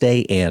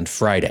Thursday and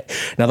Friday.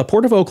 Now, the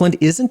Port of Oakland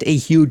isn't a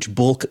huge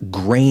bulk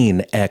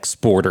grain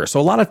exporter, so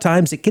a lot of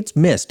times it gets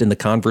missed in the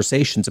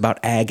conversations about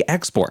ag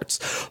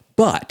exports.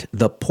 But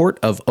the Port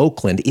of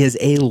Oakland is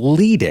a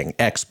leading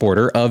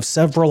exporter of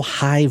several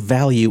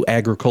high-value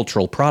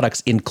agricultural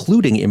products,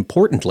 including,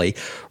 importantly,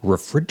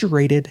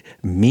 refrigerated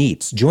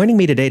meats. Joining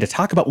me today to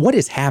talk about what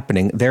is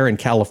happening there in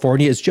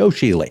California is Joe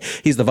Schuele.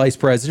 He's the Vice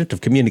President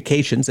of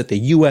Communications at the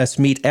U.S.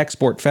 Meat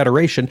Export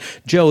Federation.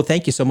 Joe,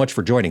 thank you so much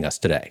for joining us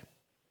today.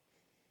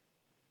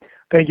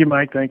 Thank you,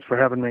 Mike. Thanks for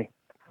having me.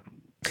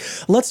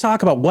 Let's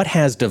talk about what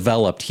has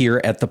developed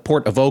here at the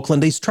Port of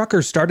Oakland. These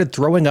truckers started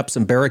throwing up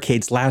some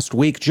barricades last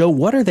week. Joe,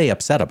 what are they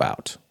upset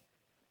about?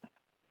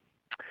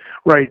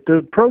 Right.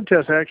 The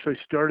protest actually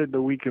started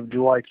the week of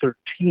July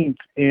 13th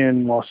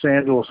in Los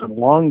Angeles and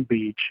Long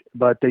Beach,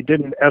 but they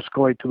didn't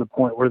escalate to the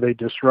point where they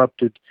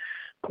disrupted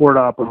port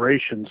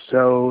operations.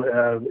 So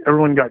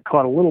everyone got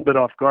caught a little bit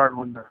off guard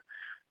when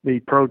the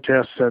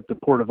protests at the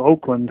Port of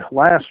Oakland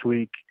last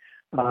week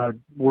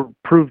were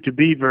proved to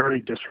be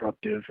very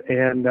disruptive.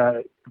 And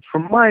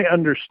from my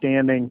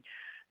understanding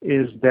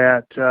is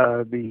that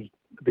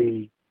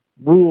the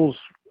rules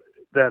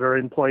that are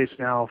in place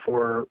now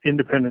for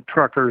independent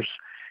truckers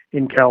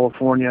in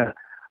California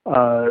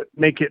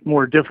make it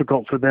more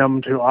difficult for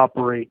them to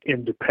operate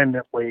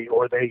independently,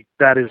 or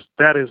that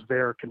is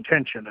their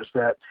contention, is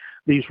that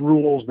these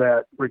rules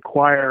that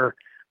require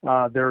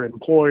their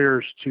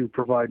employers to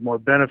provide more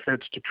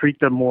benefits, to treat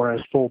them more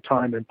as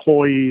full-time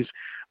employees.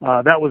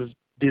 That was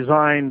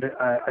designed,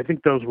 I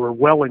think those were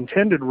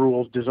well-intended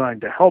rules designed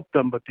to help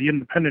them, but the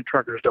independent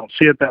truckers don't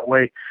see it that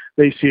way.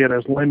 They see it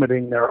as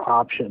limiting their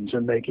options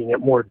and making it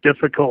more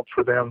difficult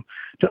for them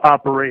to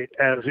operate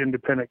as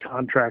independent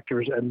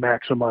contractors and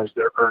maximize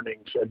their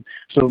earnings. And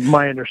so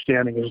my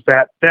understanding is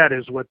that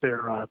is what their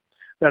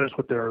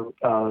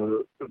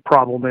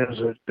problem is.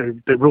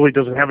 It really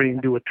doesn't have anything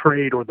to do with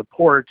trade or the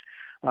port,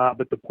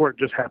 but the port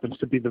just happens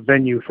to be the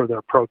venue for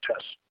their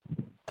protests.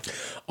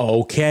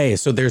 Okay,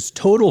 so there's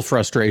total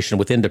frustration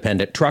with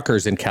independent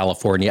truckers in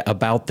California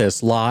about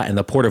this law, and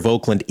the Port of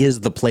Oakland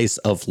is the place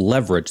of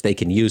leverage they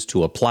can use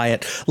to apply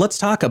it. Let's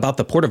talk about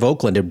the Port of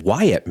Oakland and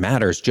why it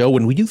matters. Joe,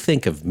 when you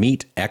think of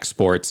meat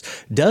exports,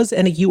 does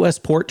any U.S.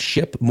 port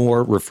ship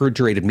more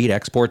refrigerated meat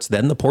exports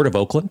than the Port of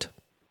Oakland?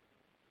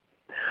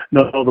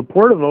 No, the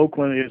Port of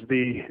Oakland is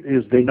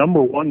the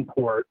number one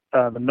port,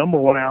 the number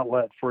one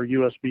outlet for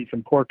U.S. beef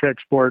and pork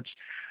exports.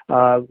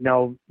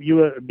 Now,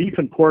 beef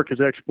and pork is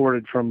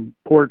exported from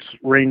ports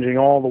ranging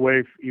all the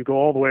way, you go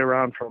all the way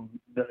around from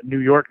New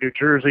York, New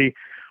Jersey,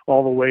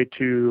 all the way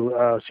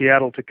to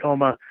Seattle,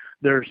 Tacoma.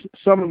 There's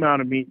some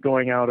amount of meat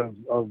going out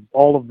of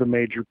all of the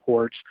major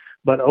ports,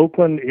 but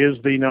Oakland is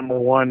the number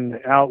one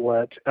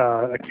outlet,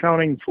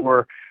 accounting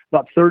for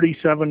about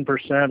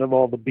 37% of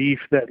all the beef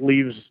that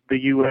leaves the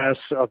U.S.,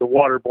 the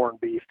waterborne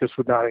beef. This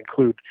would not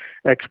include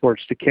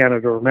exports to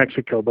Canada or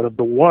Mexico, but of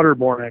the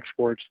waterborne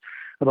exports,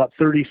 about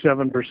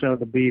 37% of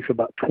the beef,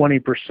 about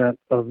 22%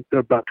 of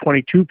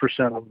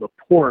the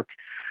pork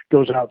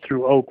goes out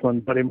through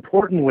Oakland. But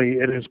importantly,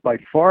 it is by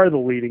far the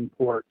leading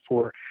port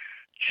for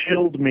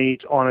chilled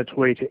meat on its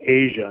way to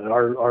Asia.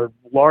 Our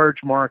large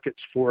markets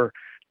for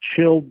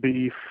chilled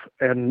beef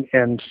and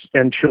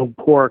chilled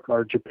pork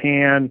are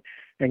Japan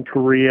and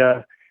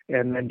Korea,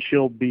 and then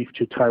chilled beef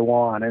to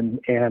Taiwan. And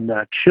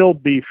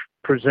chilled meat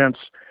presents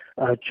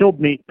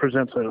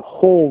a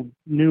whole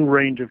new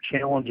range of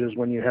challenges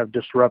when you have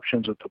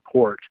disruptions at the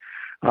port.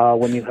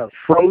 When you have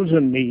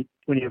frozen meat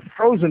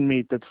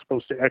that's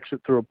supposed to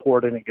exit through a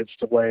port and it gets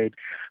delayed,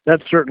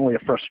 that's certainly a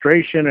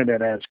frustration and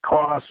it adds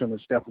costs and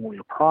it's definitely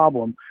a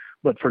problem.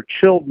 But for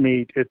chilled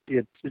meat,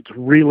 it's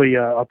really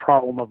a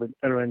problem of an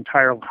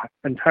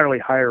entirely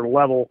higher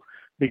level,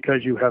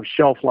 because you have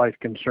shelf life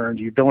concerns.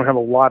 You don't have a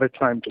lot of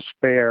time to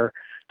spare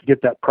to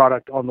get that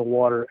product on the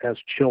water as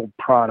chilled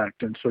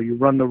product. And so you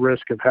run the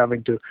risk of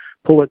having to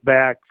pull it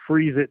back,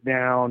 freeze it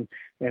down,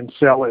 and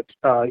sell it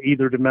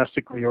either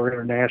domestically or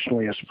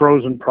internationally as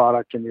frozen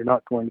product, and you're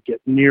not going to get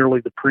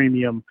nearly the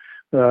premium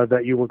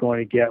that you were going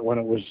to get when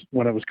it was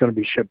going to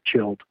be shipped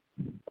chilled.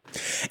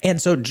 And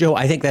so, Joe,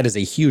 I think that is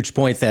a huge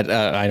point that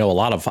I know a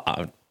lot of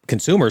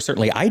consumers,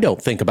 certainly I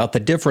don't think about the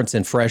difference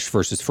in fresh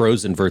versus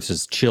frozen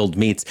versus chilled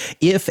meats.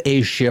 If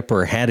a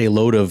shipper had a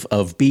load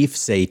of beef,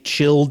 say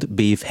chilled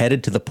beef,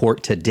 headed to the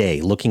port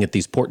today, looking at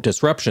these port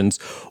disruptions,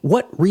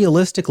 what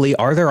realistically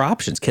are their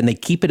options? Can they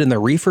keep it in the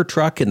reefer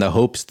truck in the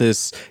hopes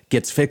this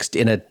gets fixed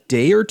in a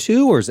day or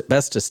two, or is it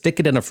best to stick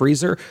it in a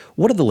freezer?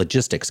 What are the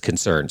logistics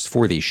concerns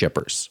for these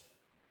shippers?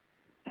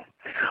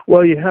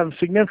 Well, you have a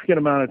significant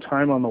amount of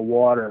time on the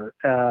water,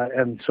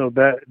 and so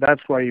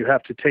that's why you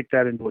have to take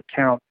that into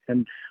account.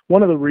 And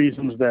one of the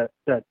reasons that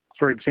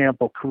for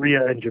example,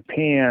 Korea and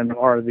Japan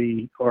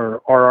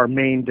are our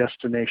main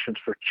destinations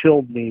for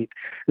chilled meat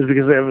is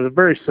because they have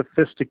very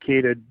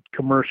sophisticated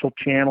commercial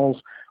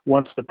channels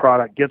once the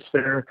product gets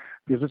there,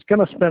 because it's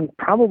going to spend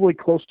probably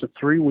close to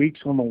 3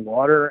 weeks on the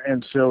water,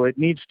 and so it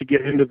needs to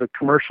get into the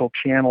commercial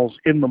channels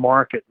in the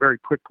market very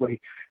quickly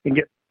and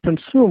get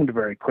consumed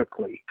very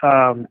quickly.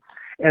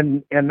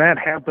 And that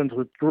happens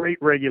with great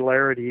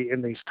regularity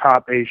in these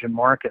top Asian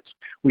markets.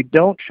 We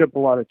don't ship a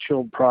lot of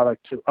chilled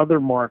product to other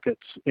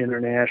markets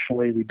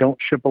internationally. We don't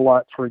ship a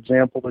lot, for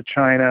example, to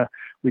China.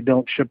 We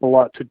don't ship a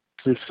lot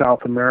to South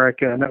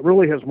America, and that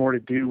really has more to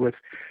do with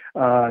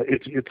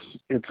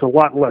it's a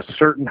lot less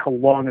certain how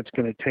long it's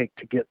going to take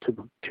to get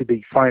to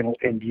the final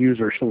end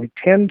user. So we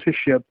tend to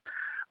ship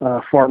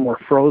far more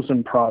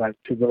frozen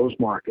product to those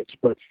markets.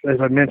 But as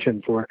I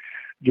mentioned, for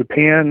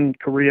Japan,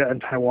 Korea, and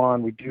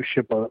Taiwan, we do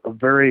ship a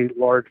very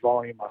large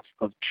volume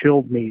of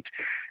chilled meat.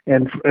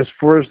 And as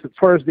far as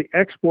the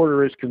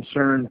exporter is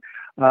concerned,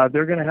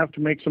 they're going to have to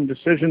make some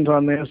decisions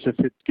on this.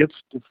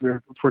 If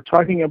we're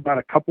talking about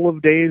a couple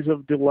of days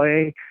of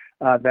delay,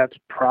 that's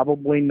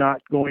probably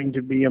not going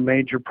to be a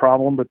major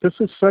problem. But this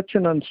is such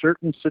an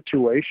uncertain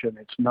situation.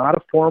 It's not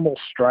a formal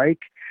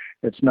strike.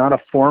 It's not a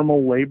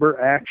formal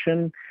labor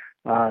action.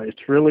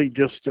 It's really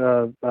just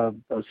a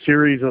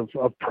series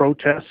of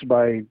protests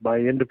by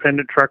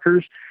independent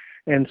truckers,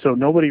 and so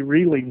nobody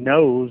really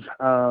knows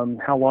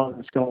how long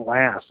it's going to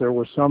last. There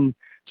were some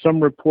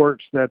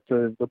reports that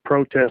the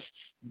protests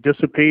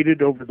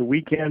dissipated over the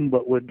weekend,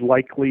 but would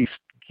likely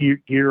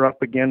gear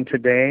up again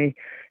today.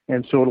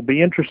 And so it'll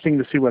be interesting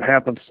to see what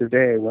happens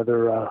today,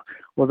 whether a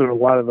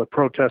lot of the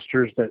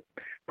protesters that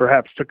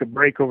perhaps took a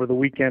break over the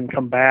weekend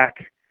come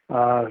back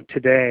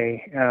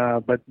today.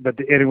 But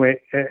anyway,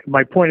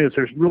 my point is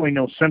there's really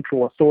no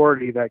central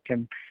authority that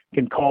can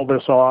call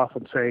this off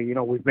and say,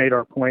 we've made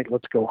our point,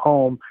 let's go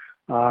home.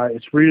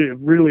 It's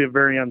really a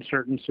very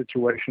uncertain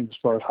situation as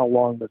far as how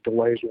long the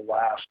delays will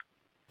last.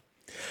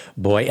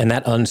 Boy, and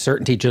that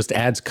uncertainty just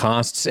adds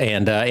costs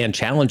and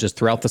challenges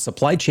throughout the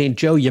supply chain.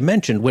 Joe, you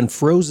mentioned when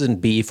frozen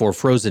beef or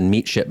frozen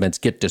meat shipments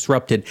get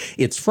disrupted,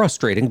 it's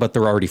frustrating, but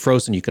they're already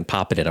frozen. You can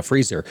pop it in a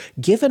freezer.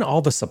 Given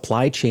all the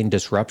supply chain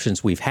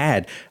disruptions we've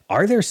had,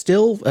 are there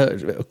still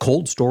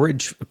cold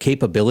storage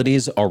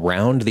capabilities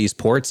around these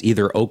ports,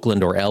 either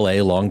Oakland or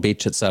LA, Long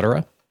Beach, et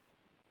cetera?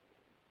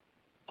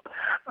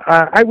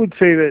 I would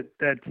say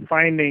that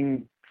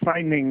finding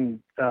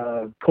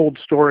cold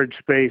storage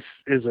space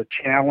is a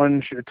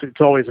challenge. It's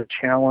always a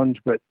challenge,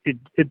 but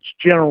it's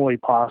generally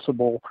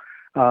possible.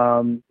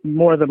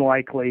 More than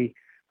likely,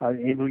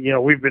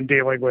 we've been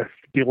dealing with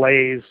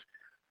delays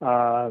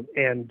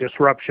and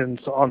disruptions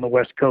on the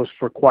West Coast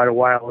for quite a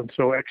while, and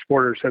so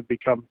exporters have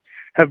become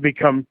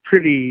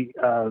pretty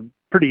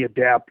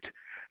adept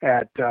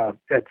at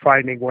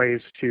finding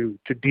ways to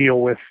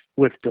deal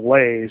with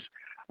delays.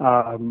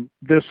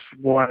 This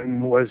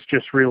one was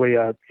just really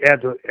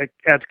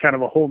adds kind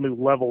of a whole new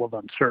level of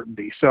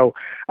uncertainty. So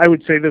I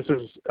would say this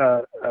is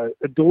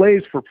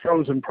delays for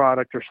frozen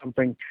product or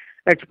something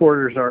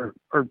exporters are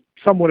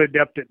somewhat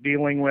adept at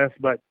dealing with,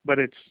 but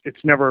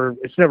it's never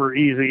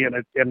easy,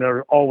 and there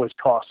are always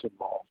costs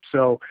involved.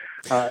 So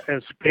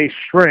as space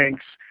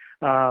shrinks,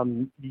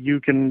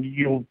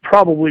 you'll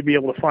probably be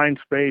able to find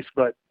space,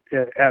 but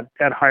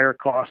at higher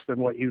cost than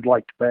what you'd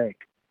like to bank.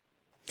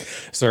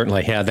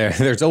 Certainly, yeah.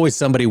 There's always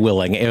somebody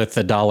willing if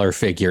the dollar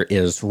figure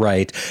is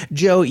right.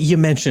 Joe, you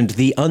mentioned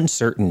the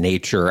uncertain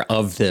nature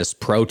of this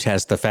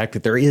protest, the fact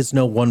that there is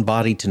no one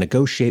body to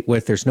negotiate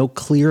with, there's no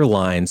clear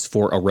lines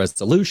for a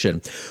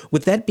resolution.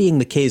 With that being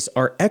the case,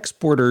 are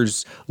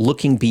exporters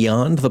looking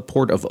beyond the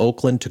Port of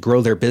Oakland to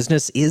grow their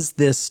business? Is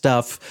this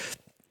stuff,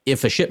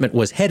 if a shipment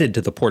was headed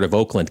to the Port of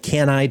Oakland,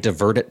 can I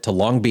divert it to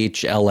Long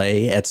Beach,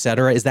 LA, et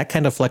cetera? Is that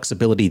kind of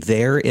flexibility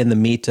there in the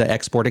meat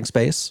exporting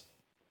space?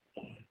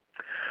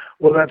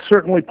 Well, that's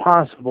certainly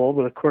possible,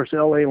 but of course,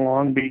 LA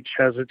Long Beach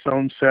has its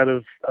own set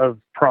of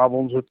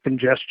problems with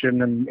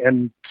congestion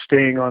and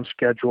staying on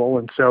schedule,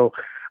 and so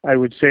I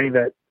would say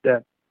that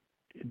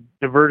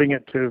diverting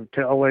it to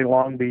LA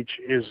Long Beach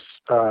is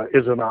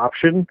an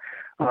option,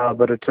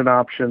 but it's an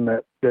option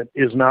that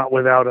is not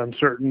without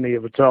uncertainty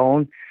of its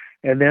own.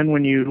 And then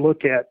when you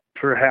look at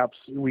perhaps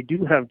we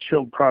do have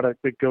chilled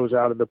product that goes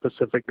out of the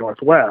Pacific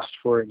Northwest,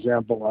 for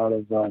example, out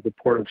of the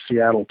Port of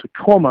Seattle,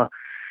 Tacoma.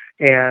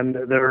 And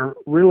there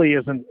really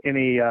isn't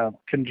any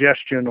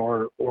congestion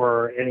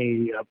or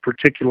any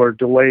particular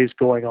delays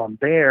going on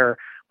there.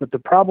 But the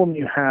problem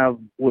you have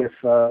with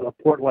a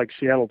port like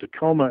Seattle,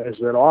 Tacoma is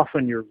that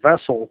often your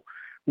vessel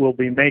will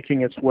be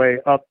making its way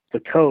up the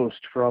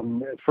coast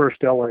from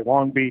first LA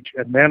Long Beach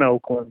and then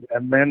Oakland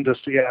and then to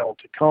Seattle,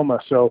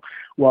 Tacoma. So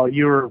while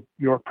your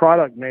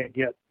product may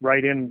get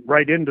right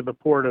into the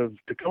port of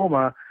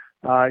Tacoma,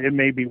 it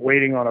may be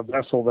waiting on a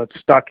vessel that's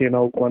stuck in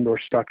Oakland or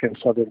stuck in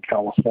Southern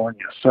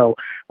California. So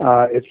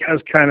it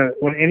has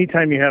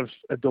anytime you have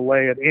a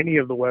delay at any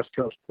of the West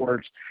Coast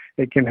ports,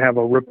 it can have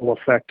a ripple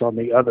effect on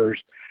the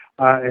others.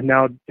 And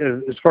now,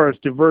 as far as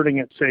diverting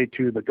it, say,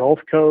 to the Gulf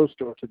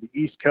Coast or to the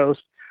East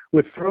Coast,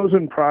 with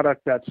frozen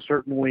product, that's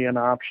certainly an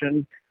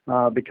option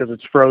because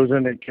it's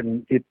frozen. It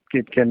can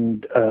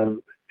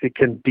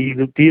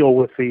deal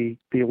with the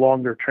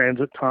longer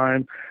transit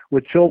time.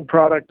 With chilled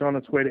product on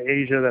its way to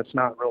Asia, that's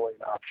not really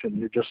an option.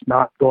 You're just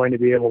not going to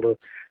be able to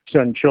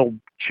send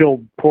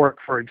chilled pork,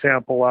 for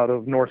example, out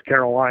of North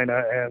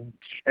Carolina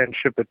and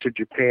ship it to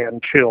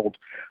Japan chilled.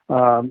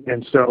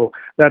 And so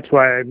that's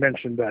why I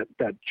mentioned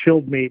that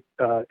chilled meat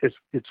it's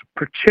a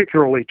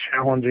particularly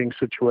challenging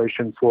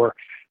situation for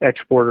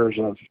exporters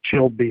of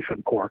chilled beef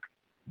and pork.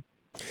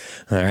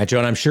 All right, Joe,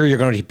 and I'm sure you're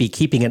going to be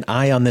keeping an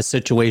eye on this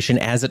situation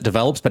as it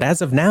develops, but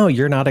as of now,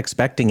 you're not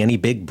expecting any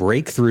big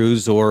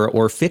breakthroughs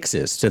or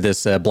fixes to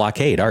this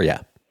blockade, are you?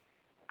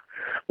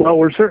 Well,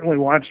 we're certainly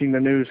watching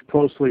the news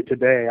closely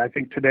today. I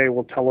think today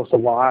will tell us a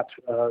lot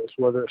as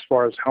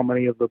far as how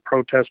many of the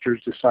protesters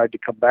decide to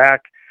come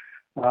back,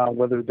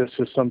 whether this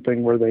is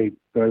something where they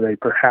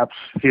perhaps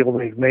feel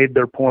they've made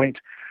their point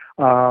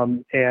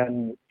and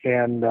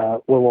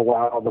will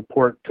allow the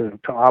port to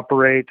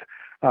operate.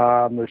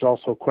 There's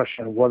also a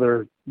question of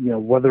whether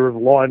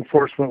law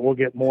enforcement will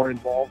get more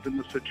involved in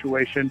the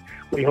situation.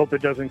 We hope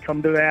it doesn't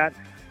come to that,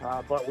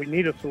 but we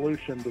need a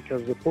solution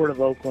because the Port of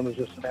Oakland is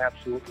just an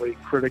absolutely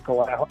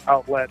critical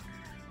outlet,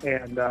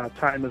 and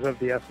time is of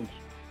the essence.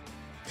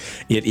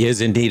 It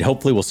is indeed.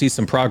 Hopefully we'll see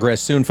some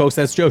progress soon, folks.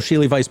 That's Joe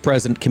Schuele, Vice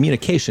President,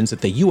 Communications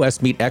at the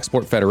U.S. Meat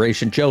Export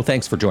Federation. Joe,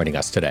 thanks for joining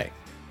us today.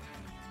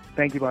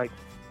 Thank you, Mike.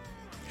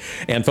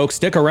 And folks,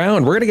 stick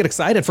around. We're going to get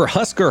excited for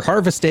Husker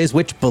Harvest Days,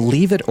 which,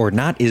 believe it or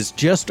not, is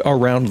just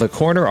around the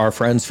corner. Our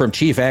friends from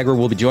Chief Agri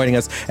will be joining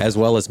us, as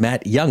well as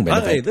Matt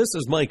Jungmann. Hi, this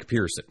is Mike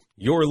Pearson.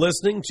 You're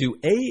listening to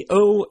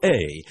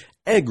AOA,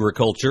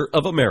 Agriculture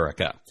of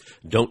America.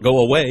 Don't go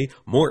away.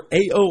 More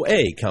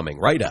AOA coming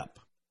right up.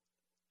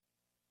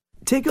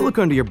 Take a look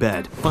under your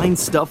bed. Find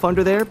stuff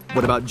under there?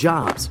 What about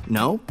jobs?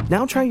 No?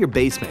 Now try your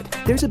basement.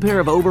 There's a pair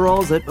of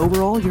overalls that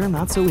overall you're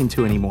not so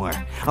into anymore.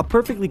 A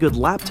perfectly good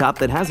laptop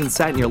that hasn't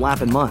sat in your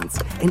lap in months.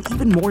 And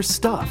even more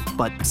stuff,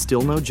 but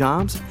still no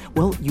jobs?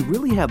 Well, you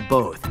really have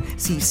both.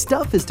 See,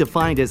 stuff is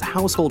defined as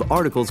household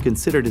articles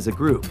considered as a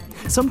group.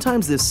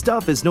 Sometimes this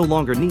stuff is no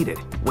longer needed.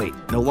 Wait,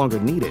 no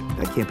longer needed?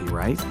 That can't be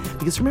right.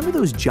 Because remember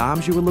those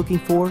jobs you were looking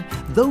for?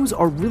 Those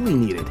are really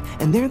needed,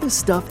 and they're the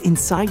stuff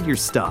inside your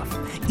stuff.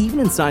 Even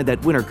inside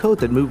that winter coat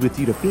that moved with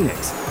you to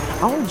Phoenix.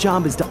 Our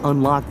job is to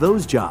unlock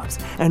those jobs,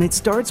 and it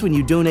starts when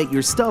you donate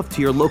your stuff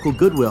to your local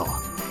Goodwill.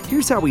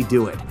 Here's how we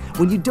do it.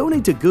 When you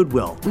donate to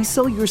Goodwill, we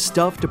sell your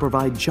stuff to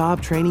provide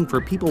job training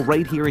for people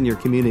right here in your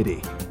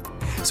community.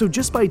 So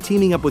just by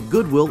teaming up with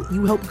Goodwill,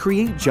 you help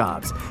create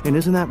jobs. And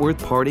isn't that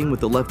worth parting with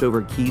the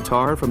leftover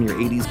Kjar from your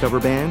 80s cover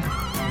band?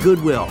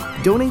 Goodwill.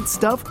 Donate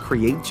stuff,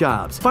 create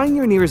jobs. Find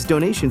your nearest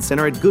donation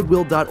center at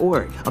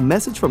goodwill.org. A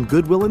message from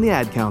Goodwill and the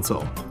Ad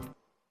Council.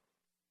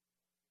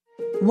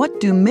 What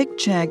do Mick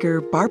Jagger,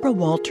 Barbara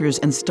Walters,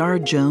 and Star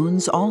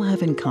Jones all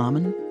have in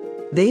common?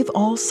 They've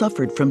all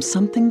suffered from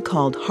something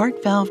called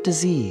heart valve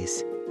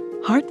disease.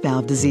 Heart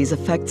valve disease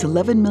affects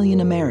 11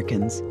 million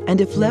Americans, and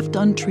if left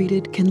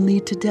untreated, can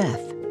lead to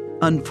death.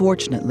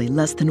 Unfortunately,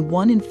 less than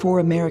 1 in 4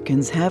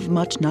 Americans have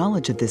much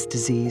knowledge of this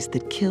disease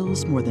that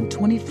kills more than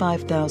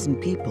 25,000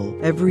 people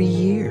every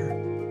year.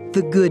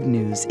 The good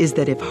news is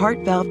that if heart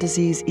valve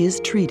disease is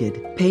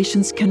treated,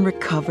 patients can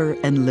recover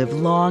and live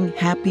long,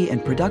 happy,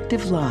 and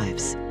productive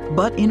lives.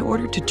 But in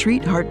order to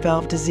treat heart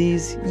valve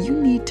disease, you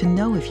need to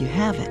know if you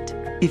have it.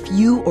 If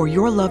you or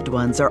your loved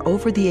ones are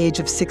over the age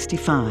of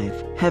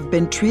 65, have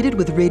been treated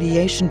with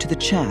radiation to the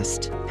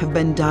chest, have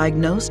been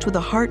diagnosed with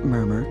a heart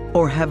murmur,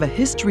 or have a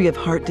history of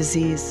heart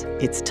disease,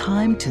 it's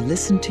time to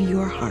listen to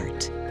your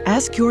heart.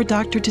 Ask your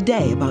doctor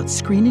today about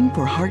screening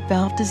for heart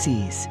valve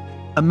disease.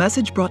 A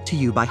message brought to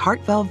you by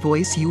Heart Valve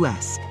Voice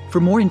US. For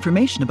more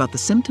information about the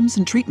symptoms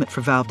and treatment for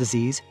valve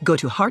disease, go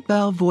to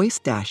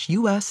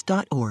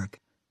heartvalvevoice-us.org.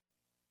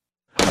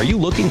 Are you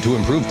looking to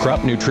improve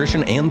crop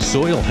nutrition and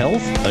soil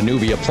health?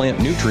 Anuvia Plant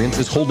Nutrients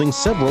is holding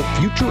several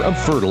Future of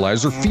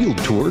Fertilizer field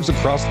tours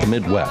across the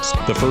Midwest.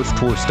 The first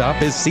tour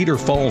stop is Cedar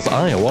Falls,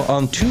 Iowa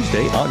on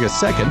Tuesday, August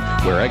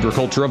 2nd, where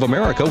Agriculture of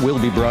America will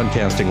be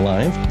broadcasting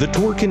live. The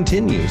tour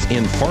continues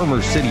in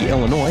Farmer City,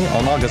 Illinois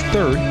on August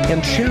 3rd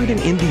and Sheridan,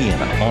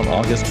 Indiana on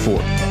August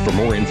 4th. For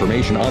more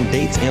information on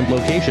dates and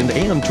locations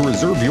and to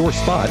reserve your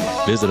spot,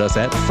 visit us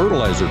at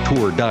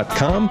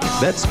fertilizertour.com.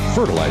 That's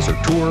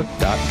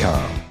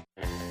fertilizertour.com.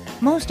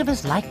 Most of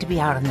us like to be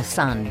out in the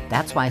sun.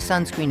 That's why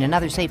sunscreen and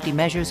other safety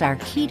measures are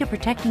key to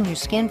protecting your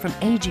skin from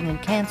aging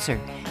and cancer.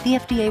 The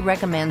FDA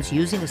recommends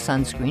using a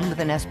sunscreen with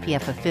an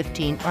SPF of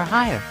 15 or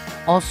higher.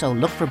 Also,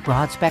 look for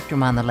broad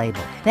spectrum on the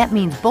label. That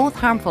means both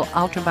harmful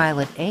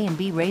ultraviolet A and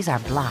B rays are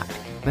blocked.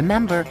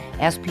 Remember,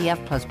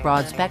 SPF plus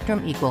broad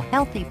spectrum equal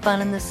healthy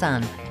fun in the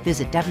sun.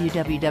 Visit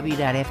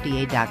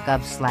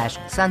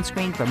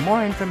www.fda.gov/sunscreen for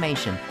more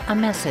information. A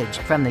message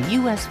from the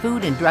U.S.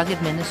 Food and Drug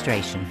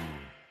Administration.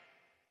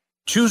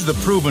 Choose the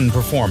proven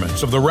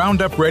performance of the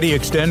Roundup Ready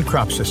Extend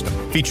crop system,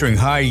 featuring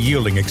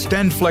high-yielding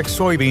Extend Flex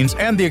soybeans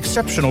and the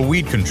exceptional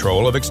weed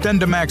control of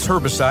XtendiMax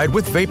herbicide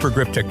with Vapor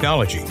Grip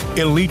technology.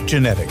 Elite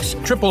genetics,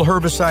 triple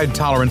herbicide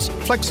tolerance,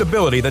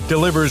 flexibility that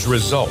delivers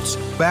results,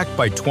 backed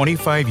by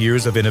 25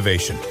 years of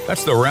innovation.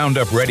 That's the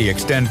Roundup Ready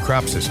Extend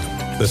crop system,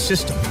 the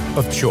system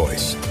of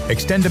choice.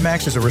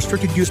 XtendiMax is a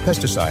restricted-use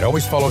pesticide.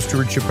 Always follow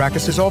stewardship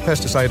practices, all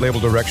pesticide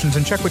label directions,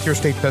 and check with your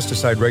state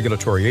pesticide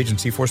regulatory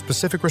agency for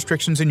specific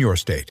restrictions in your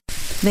state.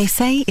 They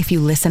say if you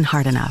listen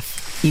hard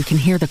enough, you can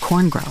hear the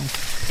corn grow.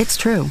 It's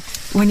true.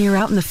 When you're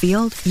out in the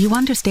field, you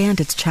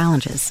understand its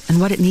challenges and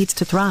what it needs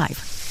to thrive.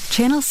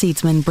 Channel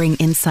Seedsmen bring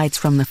insights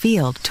from the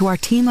field to our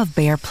team of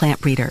Bayer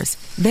plant breeders.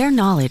 Their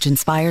knowledge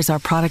inspires our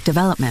product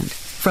development.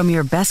 From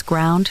your best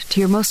ground to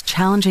your most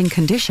challenging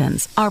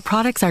conditions, our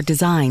products are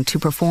designed to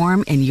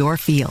perform in your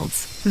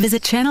fields.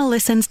 Visit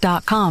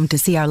channellistens.com to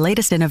see our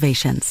latest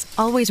innovations.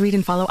 Always read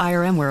and follow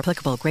IRM where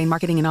applicable, grain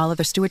marketing and all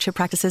other stewardship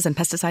practices and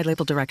pesticide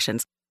label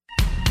directions.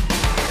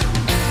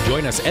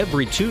 Join us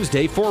every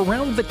Tuesday for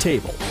Around the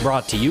Table,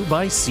 brought to you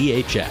by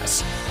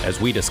CHS,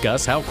 as we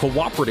discuss how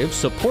cooperatives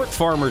support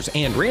farmers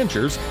and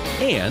ranchers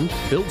and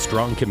build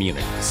strong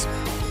communities.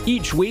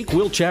 Each week,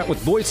 we'll chat with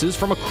voices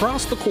from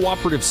across the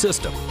cooperative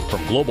system.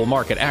 From global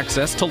market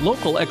access to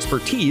local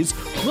expertise,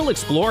 we'll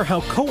explore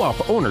how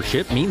co-op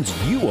ownership means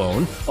you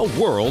own a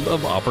world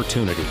of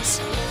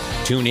opportunities.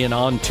 Tune in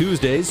on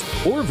Tuesdays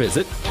or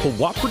visit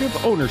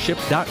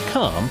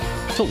cooperativeownership.com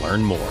to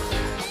learn more.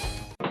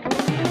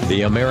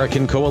 The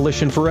American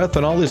Coalition for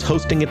Ethanol is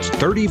hosting its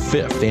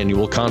 35th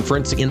annual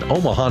conference in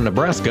Omaha,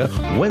 Nebraska,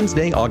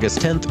 Wednesday, August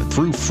 10th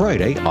through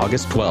Friday,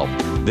 August 12th.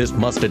 This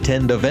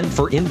must-attend event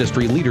for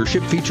industry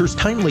leadership features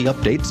timely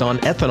updates on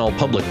ethanol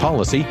public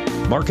policy,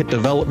 market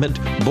development,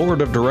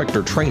 board of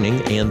director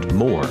training, and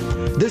more.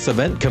 This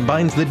event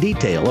combines the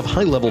detail of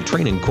high-level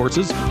training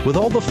courses with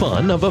all the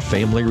fun of a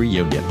family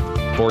reunion.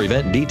 For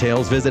event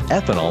details, visit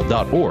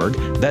ethanol.org.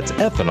 That's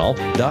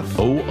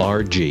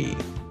ethanol.org.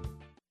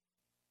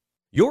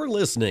 You're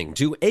listening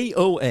to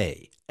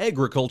AOA,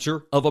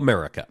 Agriculture of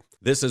America.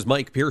 This is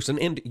Mike Pearson,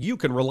 and you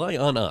can rely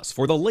on us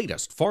for the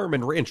latest farm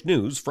and ranch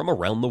news from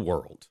around the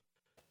world.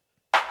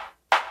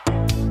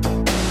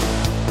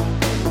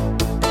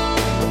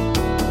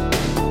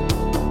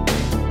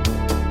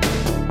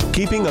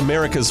 Keeping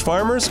America's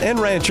farmers and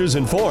ranchers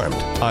informed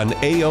on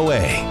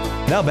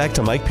AOA. Now back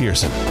to Mike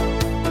Pearson.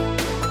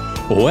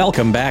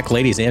 Welcome back,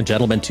 ladies and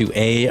gentlemen, to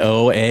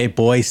AOA.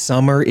 Boy,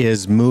 summer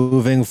is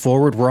moving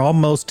forward. We're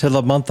almost to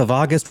the month of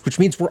August, which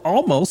means we're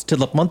almost to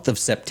the month of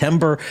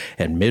September.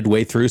 And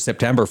midway through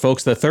September,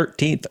 folks, the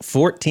 13th,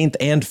 14th,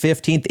 and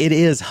 15th, it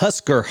is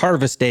Husker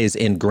Harvest Days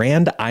in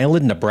Grand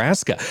Island,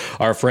 Nebraska.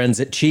 Our friends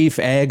at Chief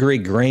Agri,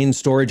 Grain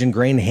Storage and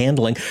Grain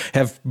Handling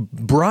have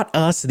brought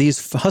us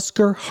these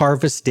Husker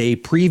Harvest Day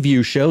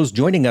preview shows.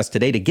 Joining us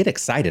today to get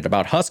excited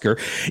about Husker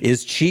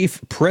is Chief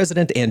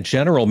President and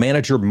General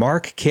Manager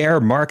Mark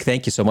Kjar. Mark,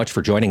 thank you so much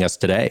for joining us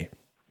today.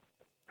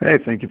 Hey,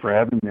 thank you for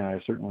having me.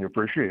 I certainly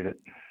appreciate it.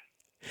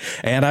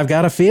 And I've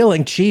got a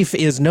feeling Chief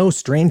is no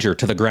stranger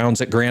to the grounds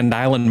at Grand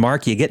Island.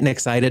 Mark, you getting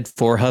excited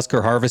for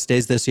Husker Harvest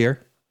Days this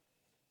year?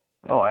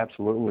 Oh,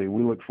 absolutely.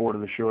 We look forward to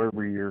the show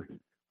every year.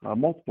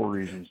 Multiple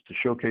reasons: to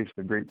showcase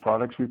the great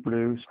products we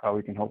produce, how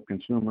we can help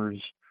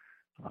consumers,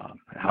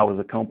 how as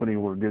a company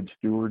we're good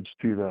stewards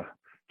to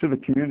the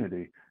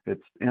community.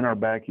 It's in our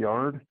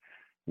backyard.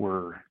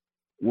 Where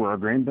our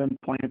grain bin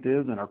plant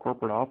is and our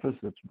corporate office,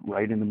 it's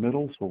right in the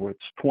middle. So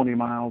it's 20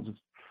 miles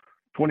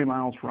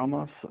from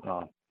us.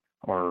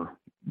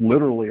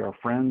 Literally our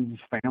friends,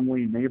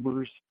 family,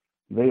 neighbors,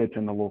 they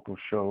attend the local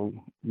show,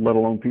 let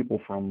alone people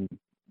from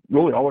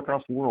really all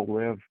across the world.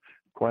 We have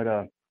quite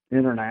a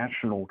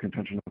international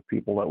contingent of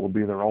people that will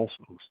be there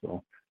also.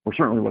 So we're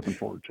certainly looking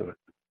forward to it.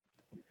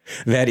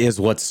 That is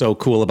what's so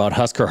cool about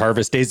Husker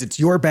Harvest Days. It's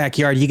your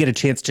backyard. You get a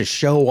chance to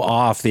show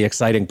off the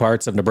exciting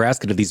parts of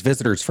Nebraska to these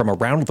visitors from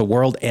around the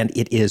world, and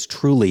it is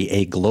truly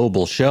a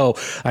global show.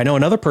 I know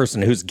another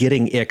person who's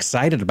getting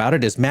excited about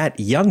it is Matt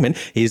Jungmann.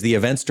 He's the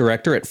events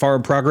director at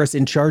Farm Progress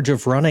in charge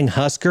of running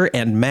Husker.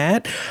 And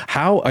Matt,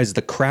 how is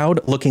the crowd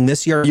looking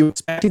this year? Are you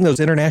expecting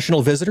those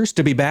international visitors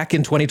to be back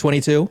in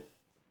 2022?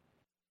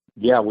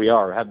 Yeah, we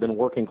are. I've been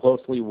working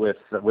closely with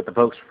the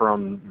folks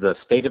from the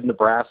state of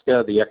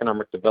Nebraska, the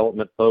economic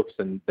development folks,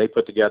 and they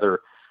put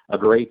together a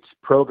great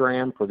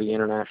program for the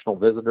international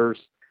visitors.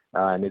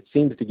 And it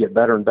seems to get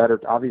better and better.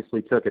 It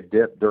obviously took a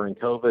dip during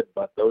COVID,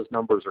 but those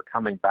numbers are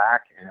coming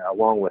back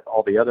along with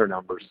all the other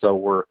numbers. So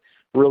we're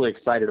really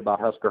excited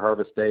about Husker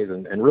Harvest Days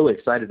and really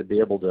excited to be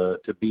able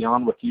to be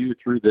on with you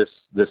through this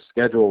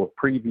schedule of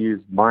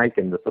previews, Mike,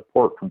 and the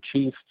support from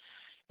Chief.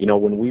 You know,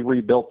 when we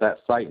rebuilt that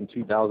site in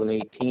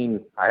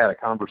 2018, I had a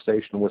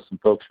conversation with some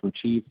folks from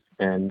Chief,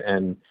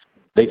 and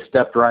they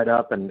stepped right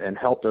up and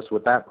helped us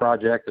with that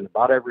project. And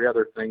about every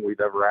other thing we've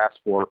ever asked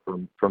for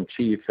from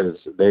Chief is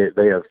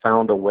they have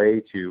found a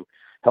way to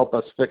help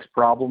us fix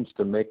problems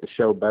to make the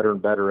show better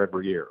and better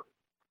every year.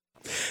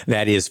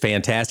 That is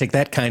fantastic.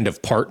 That kind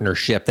of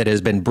partnership that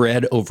has been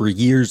bred over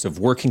years of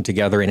working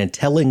together and in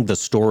telling the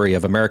story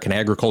of American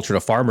agriculture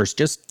to farmers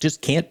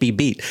just can't be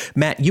beat.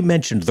 Matt, you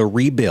mentioned the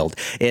rebuild.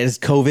 As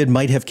COVID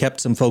might have kept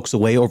some folks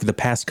away over the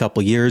past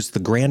couple years, the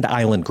Grand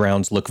Island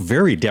grounds look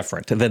very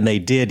different than they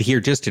did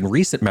here just in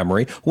recent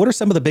memory. What are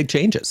some of the big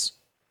changes?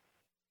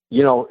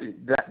 You know,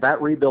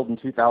 that rebuild in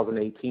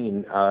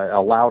 2018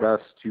 allowed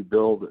us to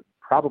build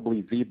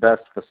probably the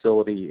best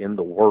facility in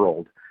the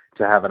world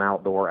to have an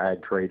outdoor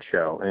ag trade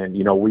show. And,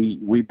 you know,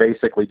 we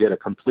basically did a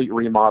complete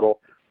remodel,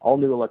 all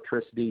new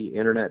electricity,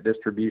 internet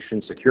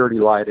distribution, security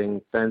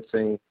lighting,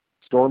 fencing,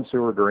 storm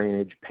sewer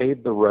drainage,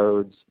 paved the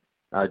roads,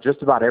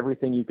 just about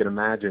everything you can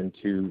imagine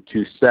to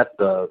set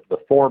the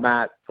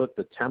format, put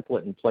the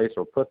template in place,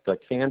 or put the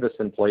canvas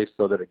in place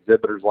so that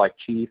exhibitors like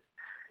Chief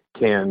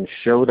can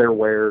show their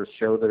wares,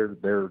 show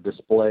their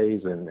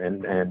displays,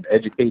 and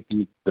educate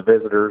the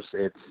visitors.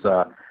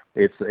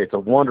 It's a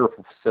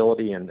wonderful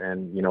facility,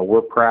 and you know,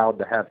 we're proud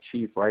to have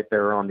Chief right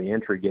there on the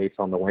entry gates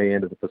on the way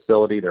into the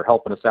facility. They're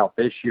helping us out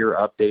this year,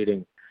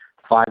 updating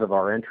 5 of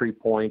our entry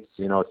points.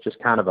 You know, it's just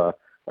kind of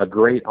a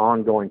great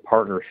ongoing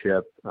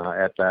partnership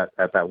at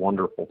that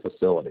wonderful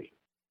facility.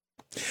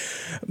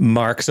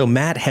 Mark, so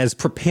Matt has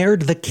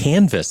prepared the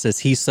canvas, as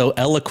he so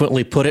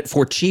eloquently put it,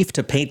 for Chief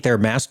to paint their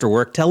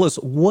masterwork. Tell us,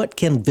 what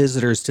can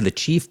visitors to the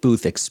Chief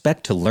booth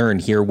expect to learn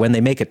here when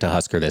they make it to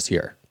Husker this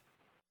year?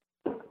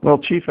 Well,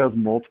 Chief has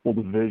multiple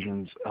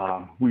divisions.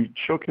 We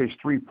showcase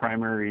 3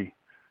 primary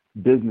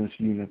business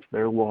units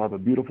there. We'll have a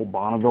beautiful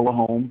Bonneville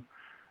home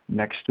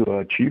next to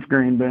a Chief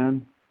grain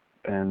bin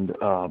and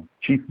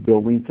Chief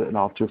building sitting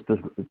off just the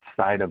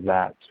side of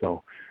that.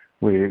 So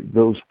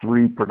those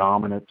 3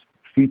 predominant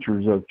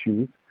features of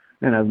Chief.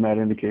 And as Matt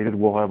indicated,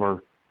 we'll have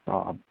our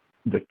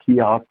the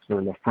kiosks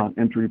or the front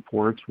entry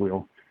ports.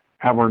 We'll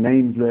have our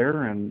names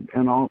there and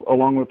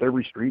along with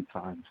every street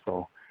sign.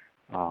 So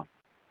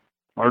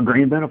our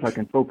grain bin, if I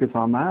can focus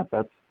on that,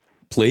 that's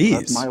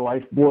my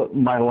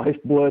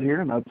lifeblood here,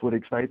 and that's what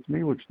excites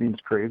me, which seems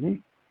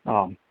crazy.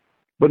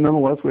 But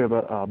nonetheless, we have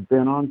a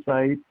bin on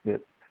site.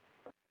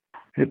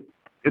 It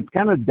it's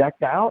kind of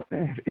decked out.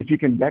 If you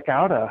can deck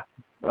out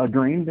a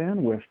grain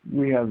bin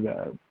we have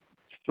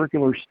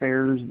circular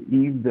stairs,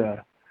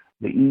 the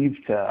eaves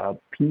to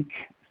peak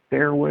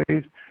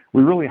stairways.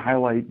 We really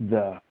highlight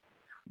the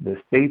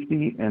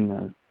safety and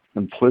the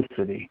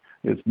simplicity.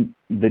 It's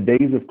the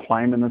days of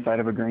climbing the side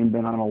of a grain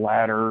bin on a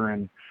ladder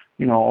and,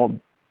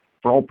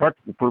 for all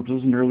practical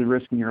purposes, nearly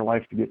risking your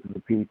life to get to the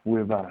peak.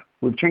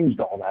 We've changed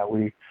all that.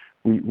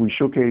 We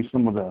showcase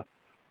some of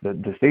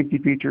the safety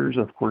features,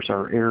 of course,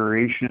 our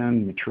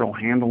aeration, material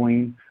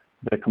handling,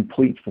 the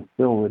complete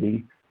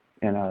facility,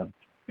 and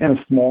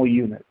a small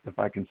unit, if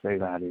I can say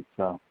that.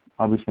 It's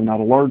obviously not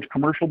a large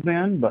commercial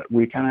bin, but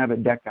we kind of have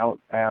it decked out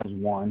as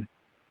one.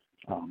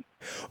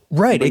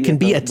 Right. It can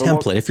be a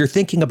template. If you're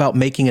thinking about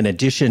making an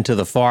addition to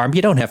the farm,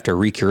 you don't have to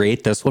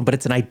recreate this one, but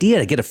it's an idea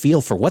to get a feel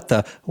for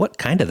what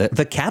kind of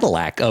the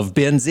Cadillac of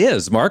bins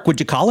is. Mark, would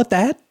you call it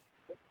that?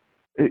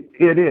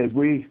 It is.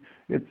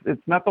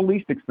 It's not the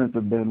least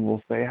expensive bin,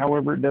 we'll say.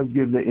 However, it does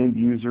give the end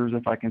users,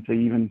 if I can say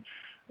even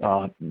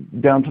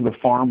down to the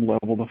farm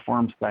level, the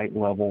farm site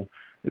level,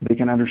 they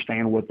can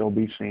understand what they'll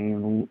be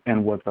seeing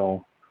and what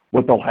they'll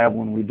have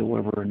when we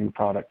deliver a new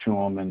product to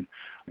them,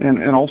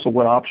 and also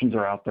what options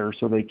are out there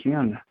so they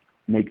can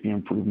make the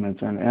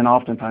improvements, and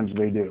oftentimes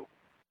they do.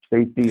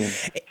 Safety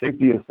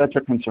is such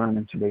a concern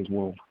in today's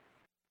world.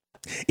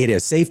 It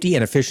is safety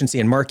and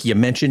efficiency. And Mark, you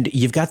mentioned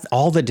you've got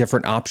all the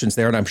different options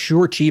there, and I'm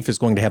sure Chief is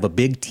going to have a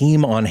big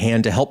team on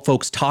hand to help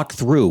folks talk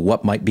through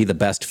what might be the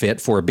best fit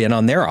for a bin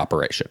on their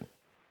operation.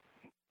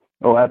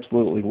 Oh,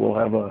 absolutely. We'll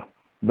have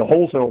the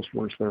whole sales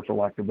force there, for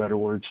lack of better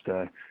words,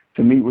 to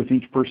meet with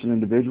each person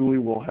individually.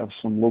 We'll have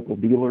some local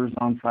dealers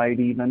on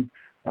site even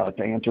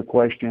to answer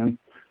questions,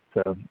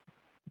 to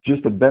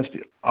just the best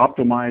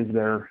optimize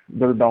their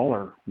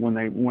dollar when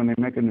they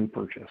make a new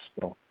purchase.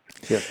 So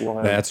yes,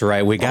 that's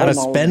right. We got to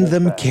spend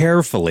them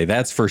carefully.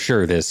 That's for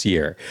sure this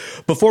year.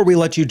 Before we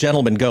let you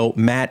gentlemen go,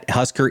 Matt,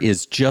 Husker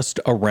is just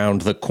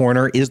around the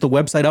corner. Is the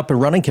website up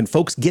and running? Can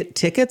folks get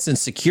tickets and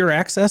secure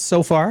access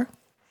so far?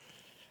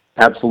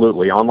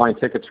 Absolutely. Online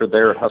tickets are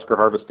there at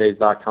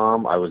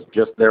huskerharvestdays.com. I was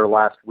just there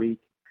last week.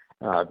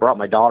 I brought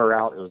my daughter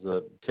out. It was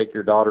a take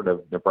your daughter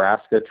to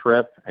Nebraska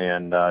trip,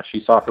 and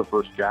she saw her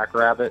first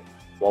jackrabbit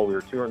while we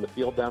were touring the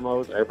field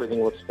demos.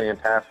 Everything looks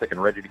fantastic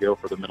and ready to go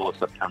for the middle of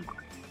September.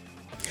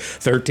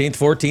 13th,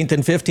 14th,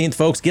 and 15th,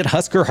 folks, get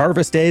Husker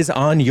Harvest Days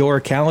on your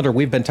calendar.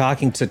 We've been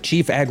talking to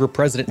Chief Agri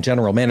President and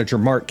General Manager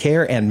Mark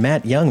Kjar and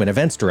Matt Jungmann,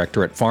 Events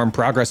Director at Farm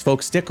Progress.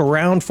 Folks, stick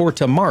around for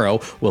tomorrow.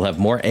 We'll have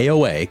more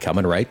AOA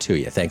coming right to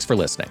you. Thanks for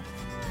listening.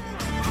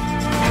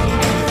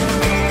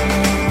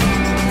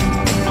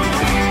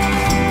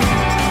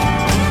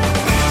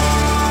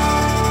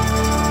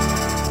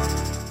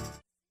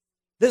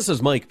 This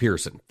is Mike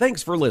Pearson.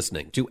 Thanks for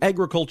listening to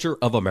Agriculture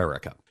of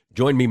America.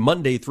 Join me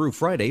Monday through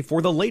Friday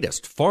for the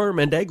latest farm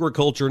and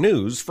agriculture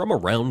news from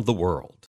around the world.